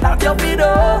mercy, that you feel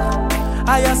up.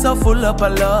 I am so full up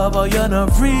of love, oh you're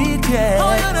not free yet.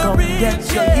 Come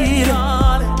get your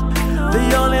healing.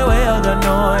 The only way you're gonna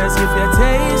know is if you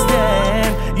taste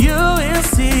it. You will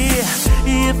see.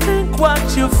 You think what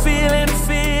you're feeling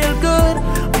feel good,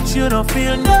 but you don't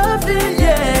feel nothing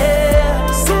yet.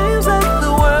 Seems like the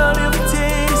world you've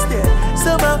tasted,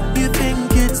 somehow you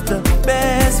think it's the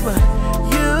best, but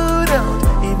you don't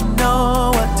even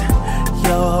know what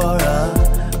you're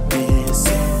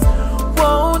missing.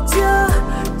 Won't you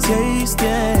taste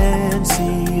and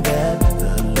see that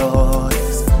the Lord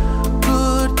is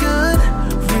good, good,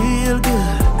 real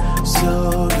good,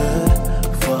 so good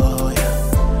for you.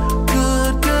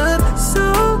 Good, good,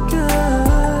 so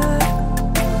good,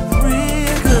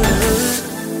 real good.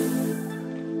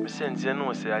 Since you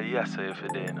know, say yes, so if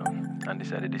you're there now, and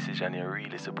this is the decision you're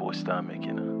really supposed to make, I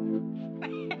don't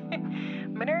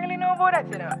really know about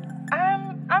that,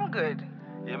 I'm good.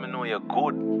 Yeah, I know you're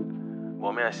good.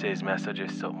 What may I say is, may I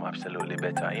suggest something absolutely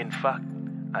better. In fact,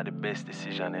 the best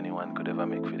decision anyone could ever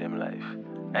make for them life.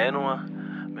 And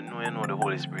you know the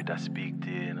Holy Spirit that speak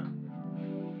to you,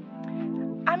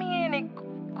 I mean, it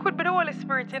could be the Holy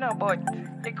Spirit, but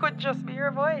it could just be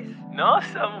your voice. No,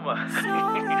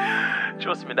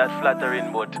 trust me, that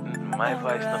flattering, but my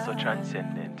voice not so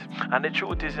transcendent. And the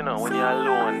truth is, when you're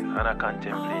alone and I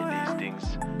contemplate these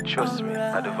things, trust me,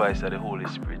 the voice of the Holy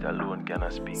Spirit alone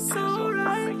cannot speak to you, so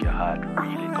make your heart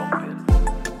really compelled.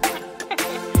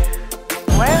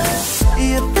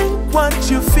 You think what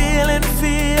you feeling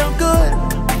feel good,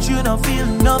 but you don't feel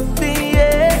nothing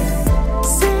yet.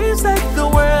 Seems like the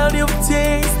world you've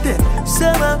tasted,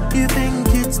 somehow you think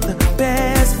it's the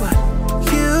best, but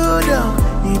you don't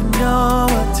even know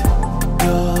what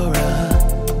you're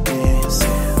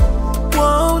missing.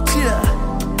 Won't you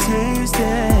taste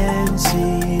and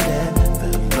see that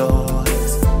the Lord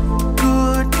is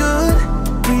good, good,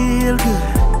 real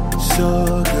good, so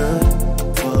good.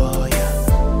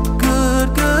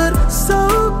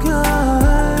 So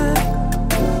good.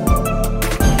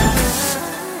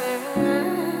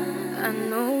 I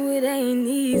know it ain't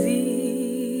easy.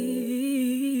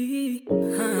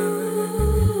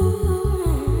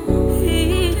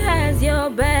 He has your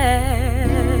back.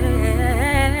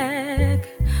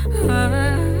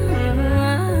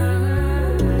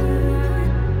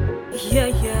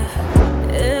 Yeah.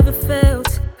 Ever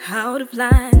felt out of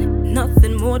line?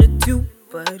 Nothing more to do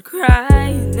but cry,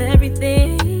 and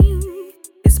everything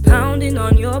pounding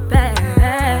on your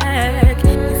back.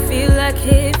 You feel like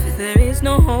if there is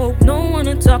no hope, no one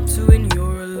to talk to, and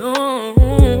you're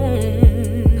alone.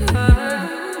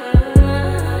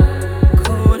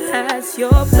 God has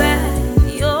your back,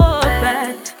 your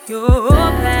back, your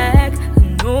back. I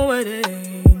know it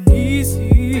ain't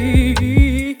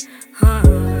easy.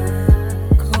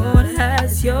 God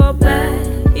has your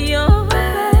back, your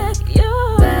back,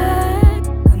 your back.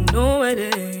 I know it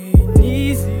ain't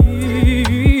easy.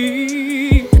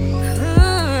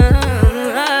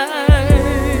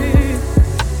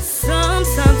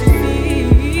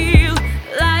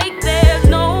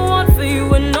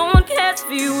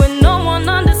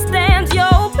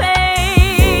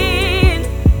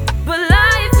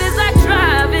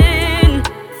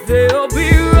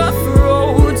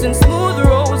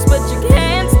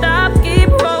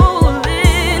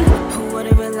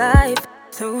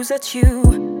 Throws at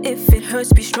you. If it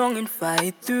hurts, be strong and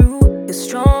fight through the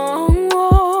strong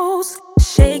walls.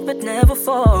 Shake but never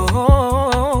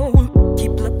fall.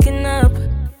 Keep looking up,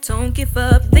 don't give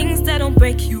up. Things that don't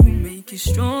break you make you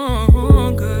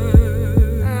stronger.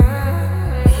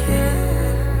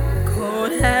 Yeah.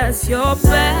 God has your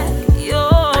back,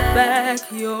 your back,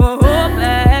 your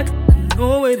back. I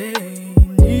know it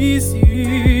ain't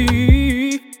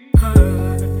easy.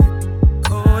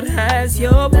 God has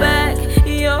your back,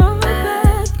 your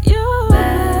back, your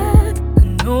back. I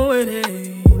know it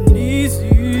ain't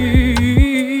easy.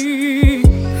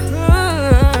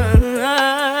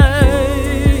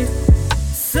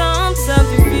 Sometimes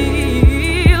you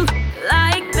feel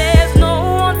like there's no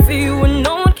one for you, and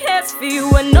no one cares for you,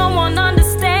 and no one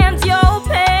understands your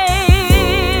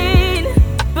pain.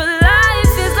 But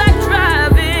life is like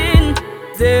driving.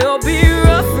 There'll be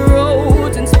rough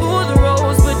roads and smooth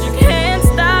roads, but you can't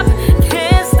stop,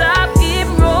 keep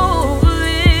rolling.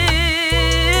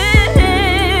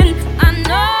 I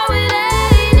know it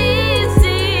ain't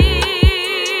easy.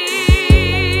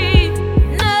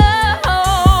 No,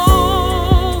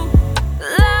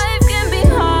 life can be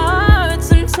hard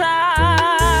sometimes.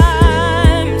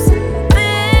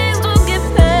 Things will get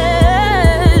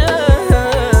better.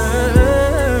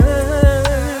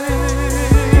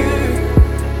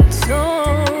 Don't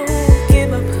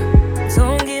give up,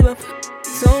 don't give up,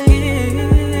 don't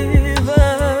give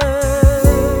up.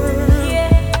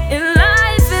 And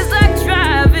life is like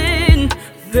driving.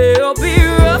 There'll be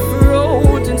rough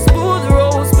roads and smooth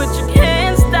roads, but you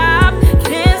can't stop,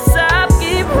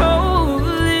 keep rolling.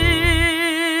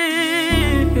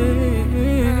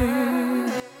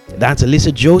 That's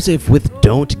Alyssa Joseph with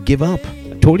Don't Give Up.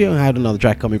 I told you I had another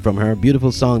track coming from her.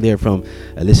 Beautiful song there from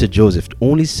Alyssa Joseph.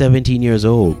 Only 17 years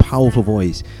old. Powerful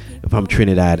voice from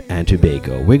Trinidad and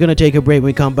Tobago. We're going to take a break. When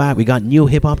we come back, we got new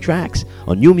hip-hop tracks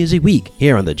on New Music Week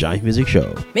here on the Jive Music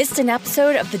Show. Missed an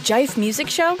episode of the Jive Music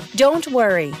Show? Don't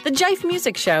worry. The Jive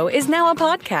Music Show is now a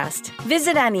podcast.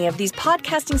 Visit any of these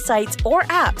podcasting sites or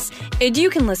apps, and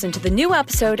you can listen to the new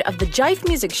episode of the Jive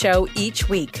Music Show each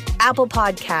week. Apple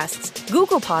Podcasts,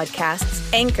 Google Podcasts,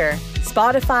 Anchor,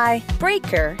 Spotify,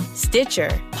 Breaker, Stitcher,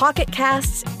 Pocket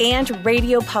Casts, and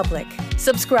Radio Public.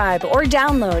 Subscribe or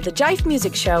download the Jive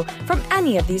Music Show from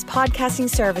any of these podcasting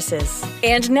services.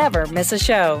 And never miss a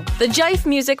show. The Jive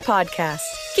Music Podcast,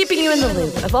 keeping you in the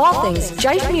loop of all things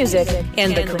Jive music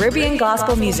and the Caribbean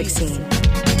gospel music scene.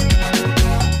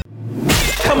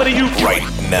 Coming to you right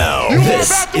now.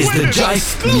 This is the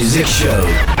Jive Music Show.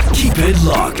 Keep it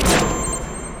locked.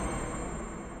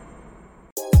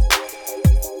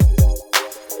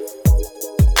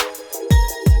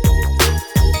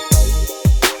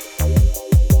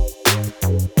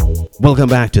 Welcome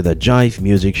back to the Jive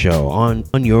Music Show on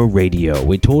your radio.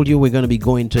 We told you we're going to be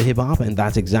going to hip hop, and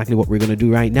that's exactly what we're going to do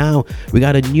right now. We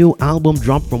got a new album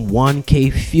dropped from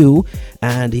 1K Few,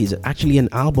 and he's actually an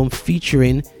album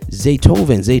featuring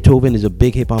Zaytoven. Zaytoven is a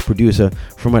big hip hop producer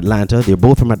from Atlanta. They're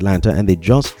both from Atlanta, and they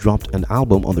just dropped an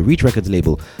album on the Reach Records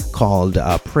label called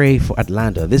Pray for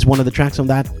Atlanta. This is one of the tracks on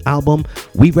that album.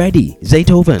 We Ready,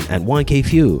 Zaytoven and 1K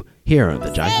Few here on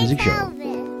the Jive Music Show.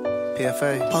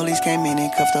 PFA. Police came in and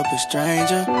cuffed up a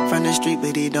stranger from the street,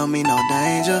 but he don't mean no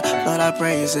danger. Lord, I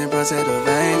pray you send protect of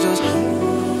angels.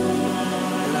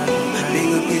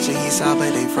 Bigger picture he saw,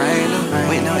 but they framed him.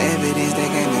 With no evidence, they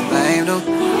came and blamed him.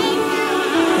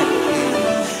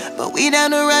 But we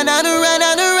down the ride, down the ride,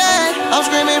 down the ride. I'm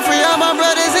screaming free all my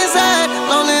brothers inside.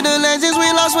 Long live the legends we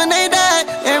lost when they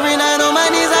died. Every night on my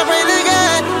knees I pray to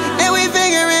God. Then we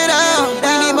figure it out.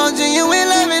 We need more genuine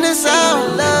love in the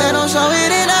sound. They don't show it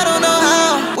and I don't know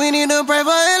how. We need to pray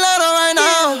for a lot right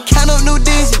now. Count up new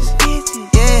digits,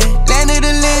 yeah. Land of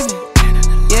the living,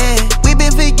 yeah. We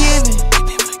been forgiven,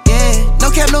 yeah.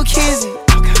 No cap, no kissing,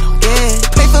 yeah.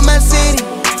 Pray for my city,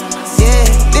 yeah.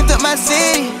 Lift up my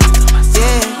city,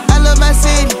 yeah. I love my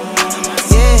city,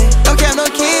 yeah. No cap, no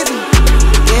kissing,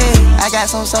 yeah. I got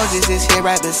some soldiers just here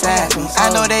right beside me.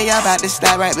 I know they about to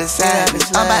stop right beside me.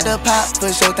 I'm about to pop for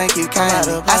sure, thank you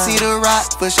kindly. I see the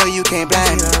rock for sure, you can't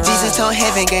blind me. Jesus told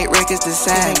heaven gate records to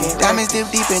sign me. Diamonds dip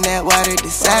deep in that water to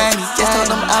sign me. Just told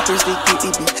them operas to keep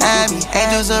deep behind me.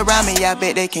 Angels around me, I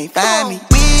bet they can't find me.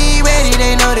 We ready,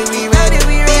 they know that we ready.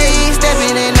 Big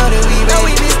stepping, they know that we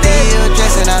ready. Still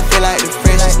dressing, I feel like the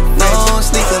freshest. No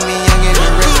sleep for me, young and the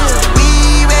rest.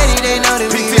 We ready, they know that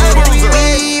we ready.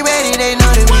 We ready, they know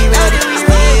that we ready.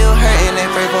 Still hurting, they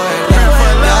pray for it.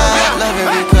 God, love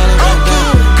every color.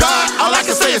 God, all I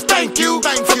can say is thank you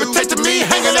for protecting me,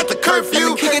 hanging at the curfew.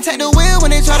 You can take the wheel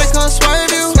when they try to come swerve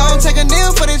you. Don't take a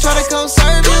kneel before they try to come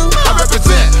serve you. I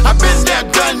represent, I've been there,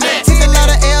 done that. Took a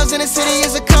lot of L's in the city,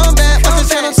 it's a comeback. But the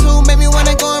channel 2 made me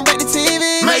wanna go and break the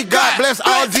TV. May God bless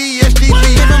all GSGP.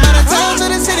 From out of town to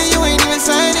the city, you ain't even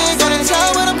signing. Go to the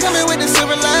job, but I'm coming with the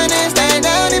silver lining. Staying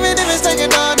down, even if it's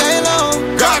taking all day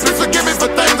long. God, please forgive me for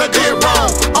things I did wrong.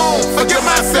 Forgive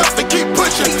myself to keep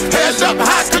pushing. Heads up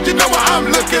high, cause you know where I'm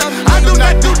looking. I do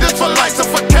not do this for lights or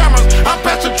for cameras. I'm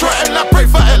Pastor Troy and I pray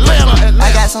for Atlanta.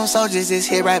 I got some soldiers just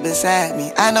here right beside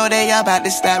me. I know they about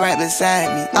to stop right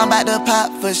beside me. I'm about to pop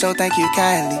for sure, thank you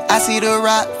kindly. I see the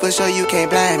rock for sure, you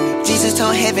can't blind me. Jesus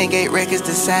told heaven gate records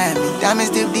to sign me. Diamonds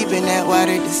dip deep in that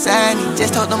water to sign me.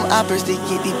 Just told them operas to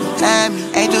keep deep behind me.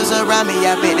 Angels around me,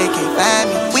 I bet they can't find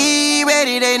me. We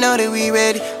ready, they know that we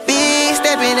ready. Big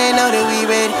stepping, they know that we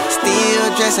ready.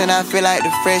 Still dressing, I feel like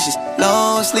the freshest.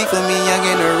 Long sleep for me, young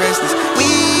and the restless.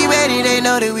 We ready, they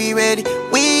know that we ready.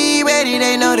 We ready,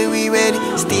 they know that we ready.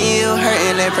 Still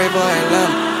hurting, they pray for our love.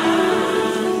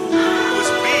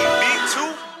 It's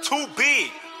too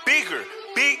big, bigger,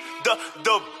 big, the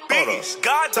biggest.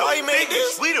 God, the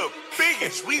biggest. We the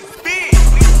biggest. We big.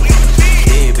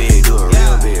 Big, big, do it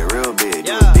real big, real big.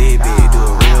 Do it big, big, do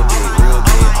it real big, real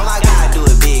big. Oh my God, do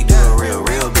it big, do it real,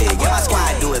 real big. Yeah, my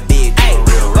squad do it big, do it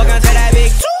real, real. Welcome to that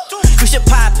big. You should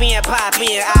pop in, pop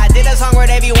in. I did a song where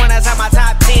they be one, that's on my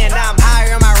top 10. Now I'm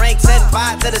higher in my rank, setting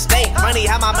 5 to the state. Money,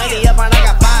 have my money up, and I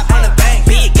got 5 on the bank.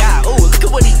 Big guy, ooh, look at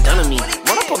what he done to me.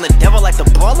 Run up on the devil like the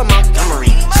ball of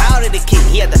Montgomery. Child of the king,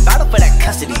 he had to battle for that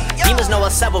custody. Demons know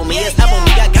what's up on me, it's up on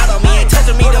me. Got God on me, ain't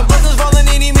touching me. Them buses rolling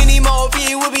any, mini, mo.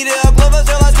 Be we'll be there. Gloves,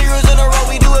 all our zeros in a row.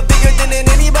 We do it bigger than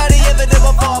anybody ever did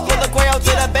before. Pull the quay out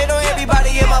to the bay, don't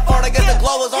everybody in my phone. I guess the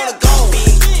glow is on the go.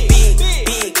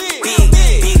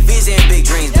 Big vision, big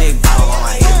dreams, big power on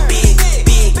my hip. Big.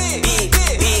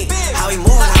 How we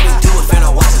move, how we do it.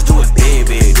 Finna watch us do it big,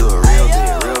 big. Do it real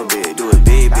big, real big. Do it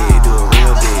big, big. Do it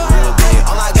real big, real big.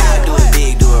 All I gotta do it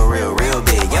big, do it real, real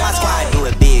big. Yeah, my squad do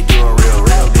it big, do it real,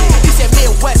 real big. You said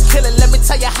Midwest killin', let me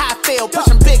tell you how I feel.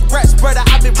 Pushing big reps, brother,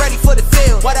 I've been ready for the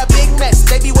field. What a big mess,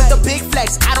 they be with the big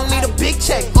flex. I don't need a big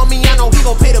check. On me, I know he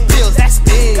gon' pay the bills, that's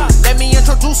big. Let me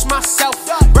introduce myself.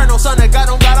 Brando, son of God,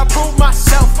 don't gotta prove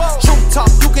myself. True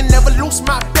talk, you can never lose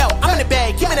my belt. I'm in the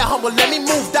bag, give me the humble, let me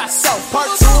move thyself. Part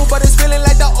 2, but it's feeling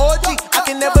like the OG. I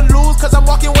can never lose, cause I'm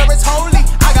walking where it's holy.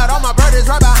 I got all my brothers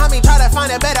right behind me, try to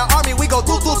find a better army. We go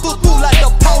do like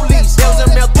the police. Deus é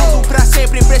meu tudo, pra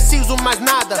sempre preciso mais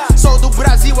nada. Sou do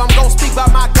Brasil, I'm gon' speak by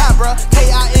my God, bruh.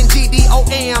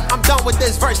 K-I-N-G-D-O-M, I'm done with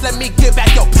this verse, let me get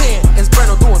back your pen. It's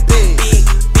Brando doing big.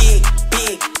 Big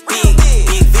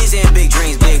vision, big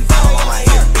dreams, big power on my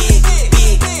hip. Big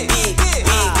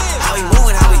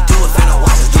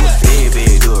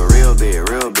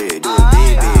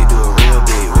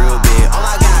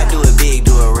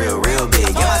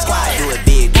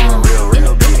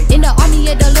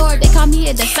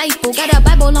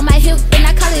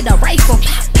with a rifle.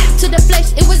 To the flesh,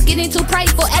 it was getting too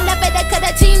prideful. Elevator, cut a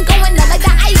team going up like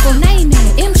the Eiffel. 9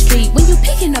 M Street, when you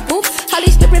picking the booth. Holy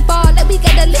Spirit fall like we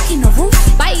got a lick in the roof.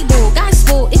 Bible,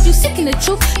 gospel, if you sick in the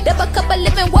truth. Double cup of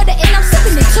living water and I'm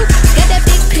sipping it too. Got that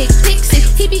big pick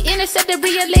 6. He be intercepted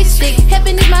realistic.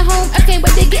 Heaven is my home, I can't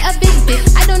wait to get a big bit.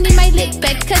 I don't need my lick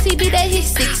back, cause he be that hit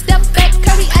 6. Step back,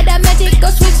 curry, automatic, go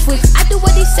switch. I do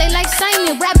what he say like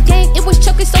Simon. Rap gang, it was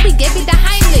choking, so we gave it the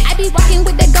Heimlich. I be rocking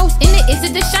with the ghost in it, is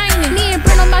it the shining? Me and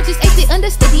Bruno Mars just ate it,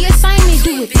 understood the assignment.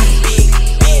 Do it.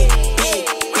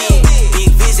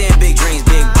 Big vision, big dreams,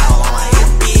 big ball on my head.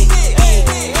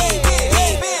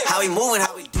 How we moving,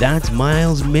 how we do. That's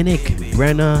Miles Minnick,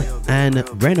 Breno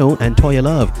and Toya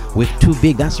Love with Too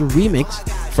Big. That's a remix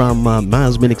from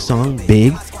Miles Minnick's song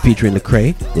Big featuring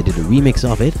Lecrae. They did a remix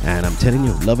of it, and I'm telling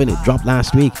you, loving it. Dropped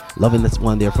last week. Loving this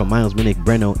one there from Miles Minnick,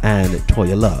 Breno and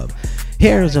Toya Love.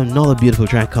 Here's another beautiful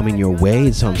track coming your way.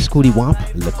 It's from Scooty Wop,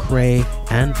 Lecrae,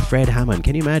 and Fred Hammond.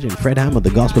 Can you imagine Fred Hammond, the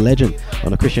gospel legend,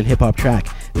 on a Christian hip hop track?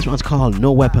 This one's called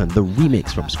No Weapon, the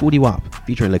remix from Scooty Wop,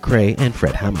 featuring Lecrae and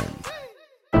Fred Hammond.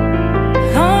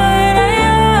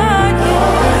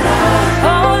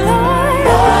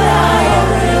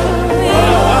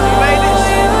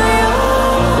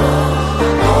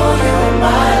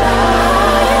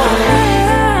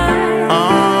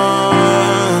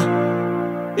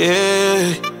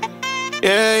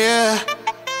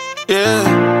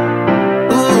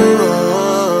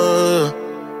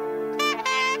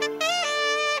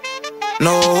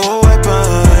 No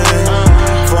weapon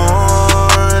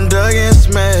formed against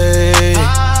me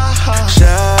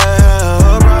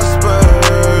shall prosper.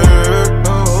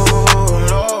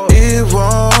 It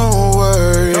won't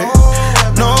work.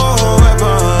 No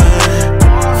weapon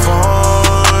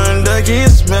formed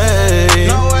against me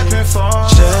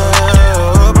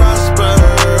shall prosper.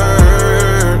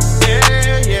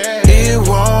 It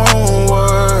won't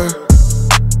work.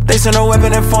 They send a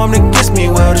weapon that formed against me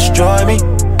will destroy me.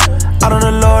 Out on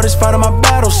the Lord is fighting my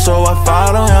battle, so I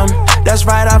follow him. That's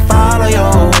right, I follow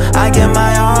you. I get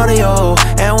my audio,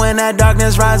 and when that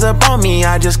darkness rise up on me,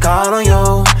 I just call on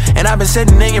you. And I've been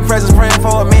sitting in your presence praying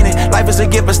for a minute. Life is a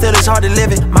gift, but still it's hard to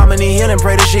live it. Mama need healing,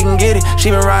 pray that she can get it. She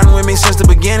been riding with me since the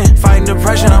beginning. Fighting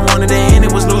depression, I wanted to end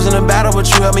it. Was losing the battle, but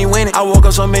you helped me win it. I woke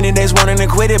up so many days wanting to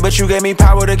quit it, but you gave me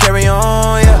power to carry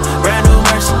on, yeah. Brand new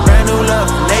mercy, brand new love.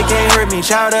 They can't hurt me,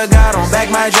 child of God, on back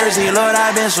my jersey. Lord,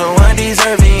 I've been so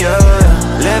undeserving, yeah.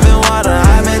 Living water,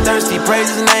 I've been thirsty. Praise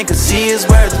his name, cause he is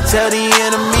worth it. Tell the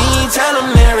enemy, tell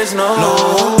him there is no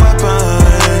weapon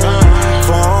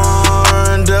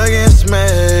formed against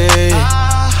me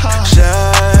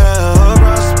shall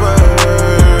prosper.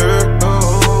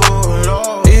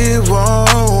 It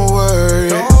won't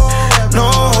work. No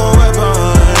weapon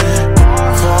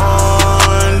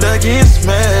formed against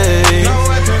me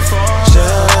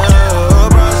shall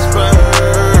prosper.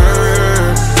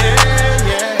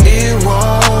 It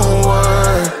won't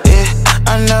work. Yeah, I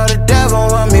know the devil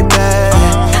want me back.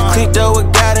 Clicked up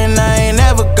with God and I ain't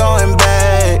never going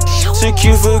back. Took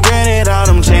you for granted all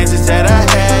them chances that I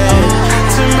had.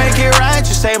 To make it right,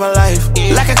 you saved my life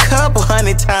like a couple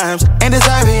hundred times. Ain't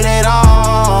deserve it at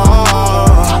all.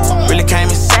 Really came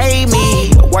and saved me.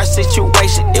 A worse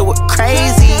situation, it was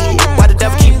crazy. Why the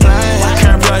devil keep playing?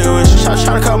 Can't play with you.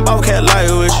 Try to come over, can't lie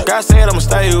with you. God said I'ma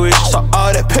stay with you. So all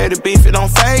that petty beef, it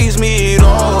don't faze me at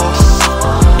all.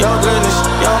 Your goodness,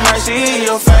 your mercy,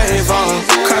 your favor.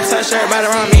 Come touch everybody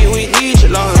around me, we need you,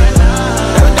 Lord.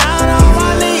 Never down on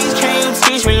my knees, can you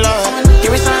teach me, Lord?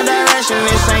 Give me some direction,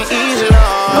 this ain't easy, Lord.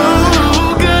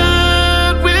 Oh,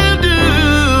 God will do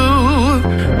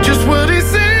just what he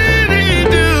said he'd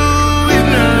do. He's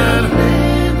not a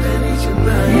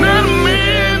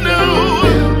man, no.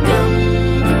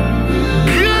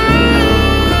 God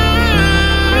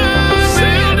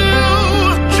said do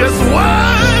just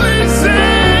what he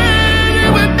said he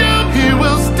would do. He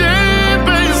will stand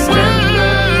by his word.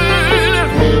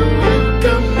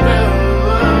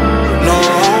 No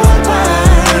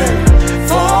weapon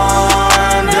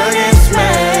formed against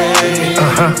me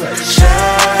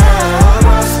shall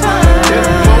prosper. It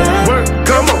won't work.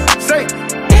 Come on, say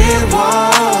it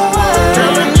won't work.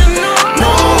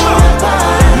 No weapon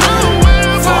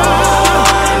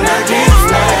formed against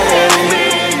me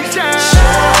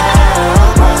shall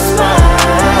prosper.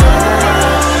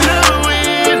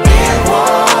 It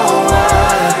won't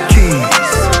work.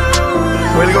 Keys.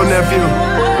 Way to go, nephew.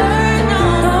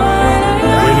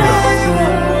 Way to go.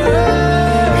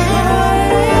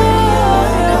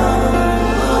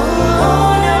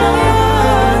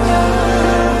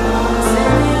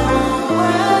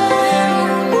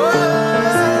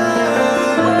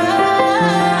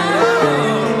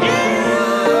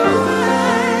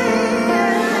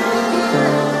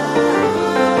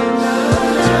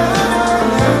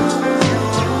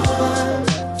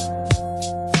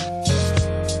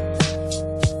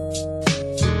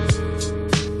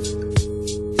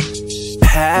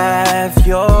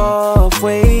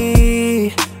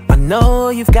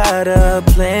 got a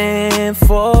plan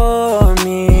for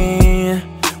me.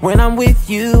 When I'm with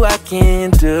you, I can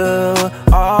do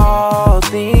all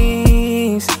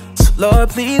things. So Lord,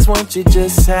 please won't you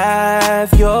just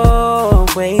have your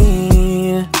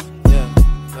way.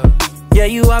 Yeah,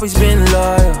 you always been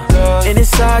loyal, and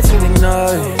it's hard to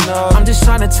ignore it. I'm just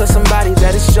trying to tell somebody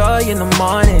that it's joy in the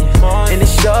morning, and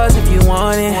it's yours if you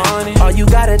want it. All you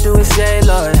gotta do is say,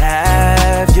 Lord,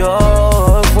 have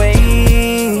your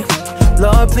way.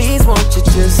 Lord, please won't you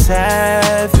just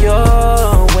have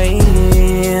your way.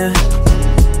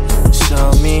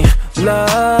 Show me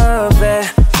love at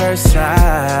first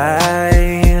sight.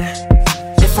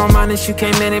 If I'm honest, you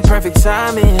came in perfect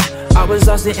timing. I was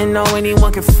lost, didn't know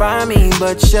anyone could find me,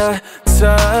 but your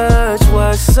touch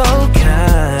was so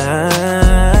kind.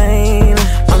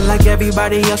 Unlike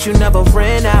everybody else, you never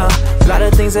ran out. A lot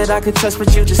of things that I could trust,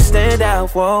 but you just stand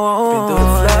out. Whoa. Been through the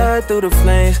flood, through the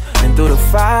flames, been through the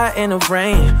fire and the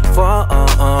rain.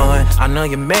 I know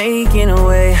you're making a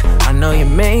way, I know you're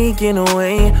making a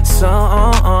way. So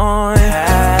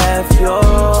have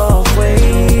your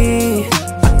way.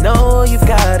 I know you've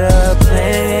got a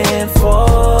plan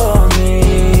for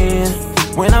me.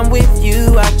 When I'm with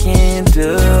you, I can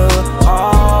do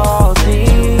all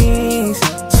things.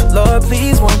 So Lord,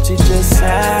 please won't you just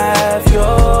have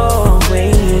your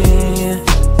way.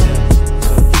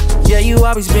 Yeah, you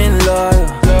always been loyal,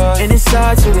 and it's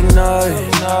hard to ignore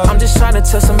it. I'm just trying to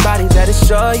tell somebody that it's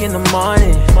joy in the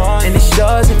morning, and it's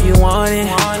yours if you want it.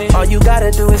 All you gotta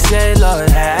do is say, Lord,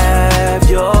 have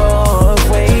your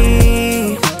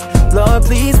way. Lord,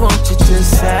 please won't you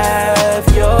just have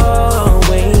your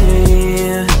way.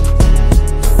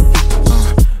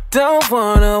 Don't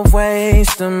wanna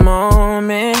waste a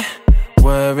moment,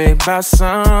 worry about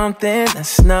something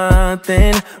that's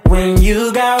nothing, when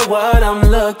you got what I'm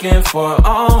looking for.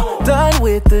 All done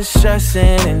with the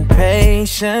stressing and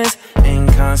patience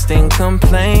and constant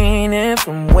complaining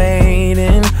from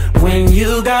waiting, when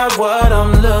you got what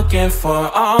I'm looking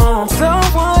for. Oh,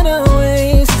 don't wanna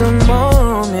waste a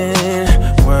moment,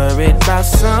 worried about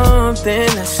something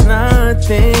that's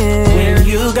nothing, when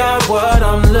you got what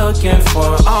I'm looking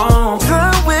for. Oh,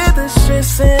 done with the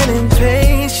stressing and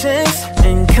patience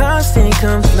and constant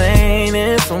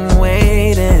complaining from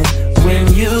waiting, when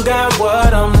you got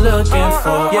what I'm looking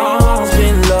for. Yeah, it's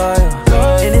been loyal,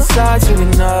 and it's hard to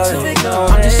ignore it.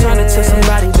 I'm just trying to tell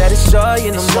somebody that it's joy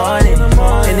in the morning,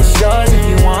 and it's yours if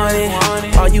you want it.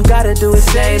 All you gotta do is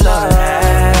say, Lord,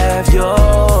 have your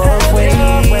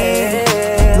way.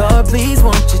 Lord, please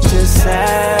won't you just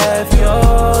have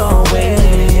your way.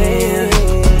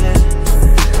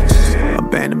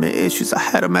 Abandonment issues, I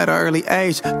had them at an early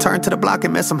age. Turned to the block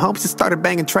and met some homies and started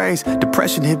banging trays.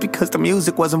 Depression hit because the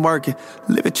music wasn't working.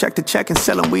 Living check to check and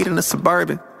selling weed in a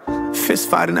Suburban. Fist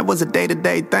fighting, that was a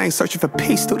day-to-day thing. Searching for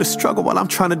peace through the struggle while I'm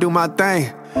trying to do my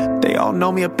thing. They all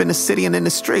know me up in the city and in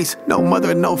the streets. No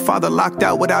mother and no father, locked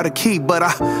out without a key. But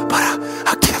I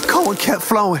kept going, kept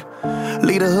flowing.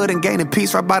 Leave the hood and gaining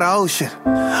peace right by the ocean.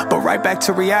 But right back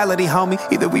to reality, homie.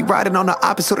 Either we riding on the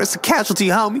opposite or it's a casualty,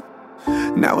 homie.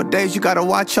 Nowadays you gotta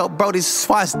watch out, bro. These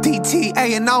SWATs,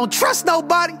 DTA, and I don't trust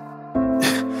nobody.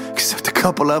 Except a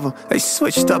couple of them. They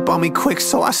switched up on me quick,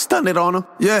 so I stunned on them.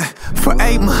 Yeah, for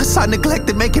 8 months I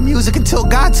neglected making music until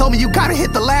God told me you gotta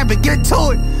hit the lab and get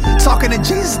to it. Talking to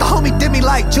Jesus, the homie did me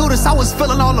like Judas. I was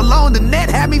feeling all alone, the net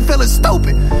had me feeling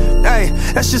stupid. Hey,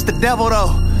 that's just the devil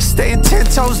though. Staying 10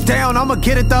 toes down, I'ma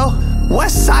get it though.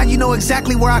 West side, you know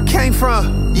exactly where I came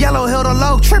from. Yellow Hill to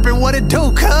Low, tripping, what it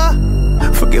do, cuh?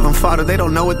 Forgive them, Father, they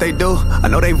don't know what they do. I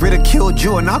know they ridiculed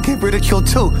you, and I'll get ridiculed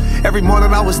too. Every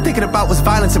morning I was thinking about was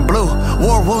violence and blue.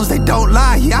 War wounds, they don't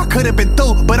lie, yeah, I could have been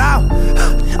through. But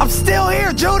I'm still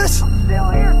here, Judas.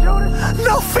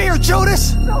 No fear,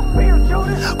 Judas.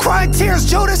 Crying tears,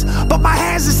 Judas. But my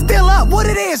hands are still up, what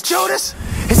it is, Judas.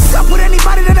 It's up with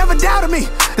anybody that ever doubted me.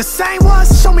 The same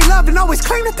ones show me love and always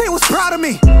claim that they was proud of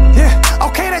me. Yeah,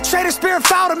 okay, that traitor spirit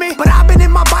fouled me, but I've been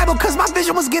in my Bible cause my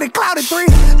vision was getting clouded. 3,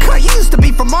 cut, you used to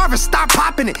be from Marvin, stop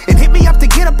popping it and hit me up to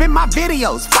get up in my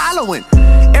videos, following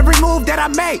every move that I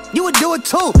made, you would do it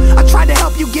too. I tried to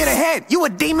help you get ahead, you a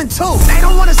demon too. They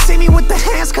don't wanna see me with the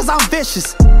hands cause I'm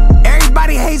vicious.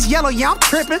 Everybody hates yellow, yeah, I'm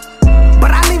tripping. But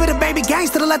I leave it a baby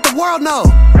gangster to let the world know.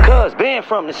 Cuz being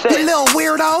from the city. You little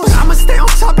weirdos. I'ma stay on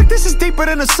topic, this is deeper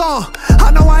than a song.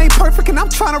 I know I ain't perfect and I'm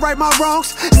trying to right my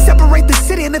wrongs. Separate the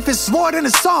city and if it's more than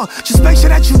a song, just make sure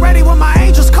that you ready when my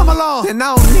angels come along. And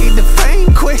I don't need the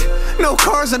fame quick. No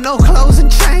cars and no clothes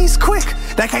and chains quick.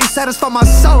 That can't satisfy my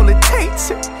soul, it taints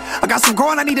it. I got some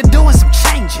growing I need to do and some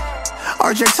changing.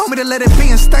 RJ told me to let it be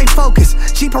and stay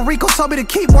focused. G Perico told me to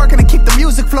keep working and keep the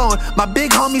music flowing. My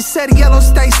big homie said yellow,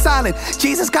 stay silent.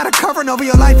 Jesus got a covering over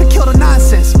your life and kill the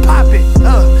nonsense. Pop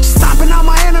it, stomping out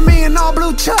my enemy in all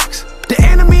blue chucks. The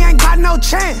enemy ain't got no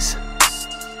chance.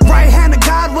 Right hand of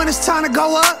God when it's time to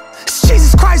go up. It's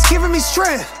Jesus Christ giving me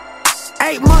strength.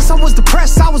 8 months I was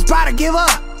depressed, I was about to give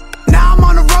up. Now I'm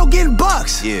on the road getting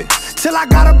bucks. Yeah. Till I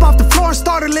got up off the floor and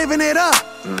started living it up.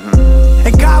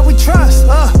 And God we trust.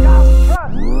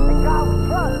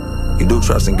 You do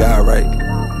trust in God, right?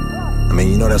 I mean,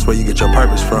 you know that's where you get your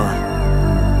purpose from.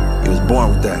 You was born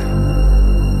with that.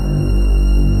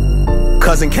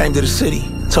 Cousin came to the city,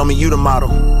 told me you the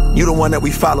model. You the one that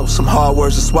we follow, some hard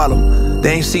words to swallow.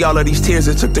 They ain't see all of these tears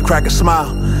it took to crack a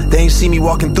smile. They ain't see me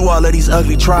walking through all of these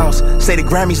ugly trials. Say the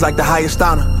Grammys like the highest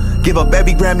honor. Give up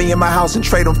every Grammy in my house and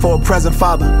trade them for a present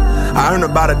father. I earned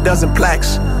about 12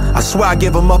 plaques. I swear I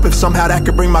give them up if somehow that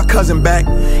could bring my cousin back.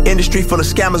 Industry full of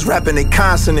scammers rapping in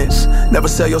consonants. Never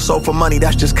sell your soul for money,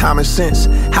 that's just common sense.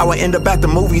 How I end up at the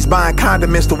movies buying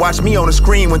condiments to watch me on the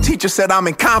screen when teacher said I'm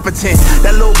incompetent.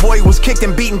 That little boy was kicked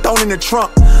and beaten, thrown in the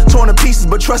trunk. Torn to pieces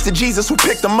but trusted Jesus who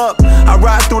picked him up. I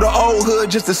ride through the old hood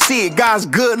just to see it. God's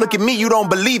good, look at me, you don't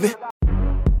believe it.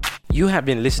 You have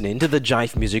been listening to the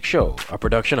Jive Music Show, a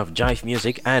production of Jive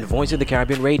Music and Voice of the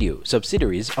Caribbean Radio,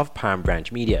 subsidiaries of Palm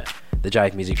Branch Media. The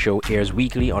Jive Music Show airs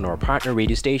weekly on our partner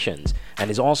radio stations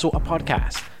and is also a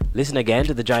podcast. Listen again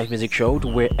to the Jive Music Show to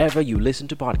wherever you listen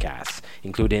to podcasts,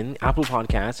 including Apple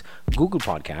Podcasts, Google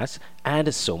Podcasts,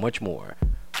 and so much more.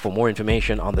 For more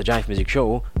information on the Jive Music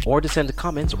Show or to send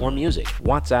comments or music,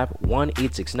 WhatsApp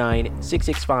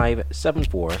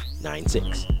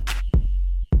 1-869-665-7496.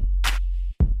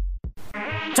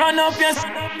 Turn up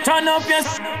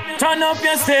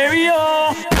your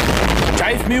stereo.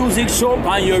 Jive Music Show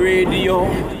on your radio.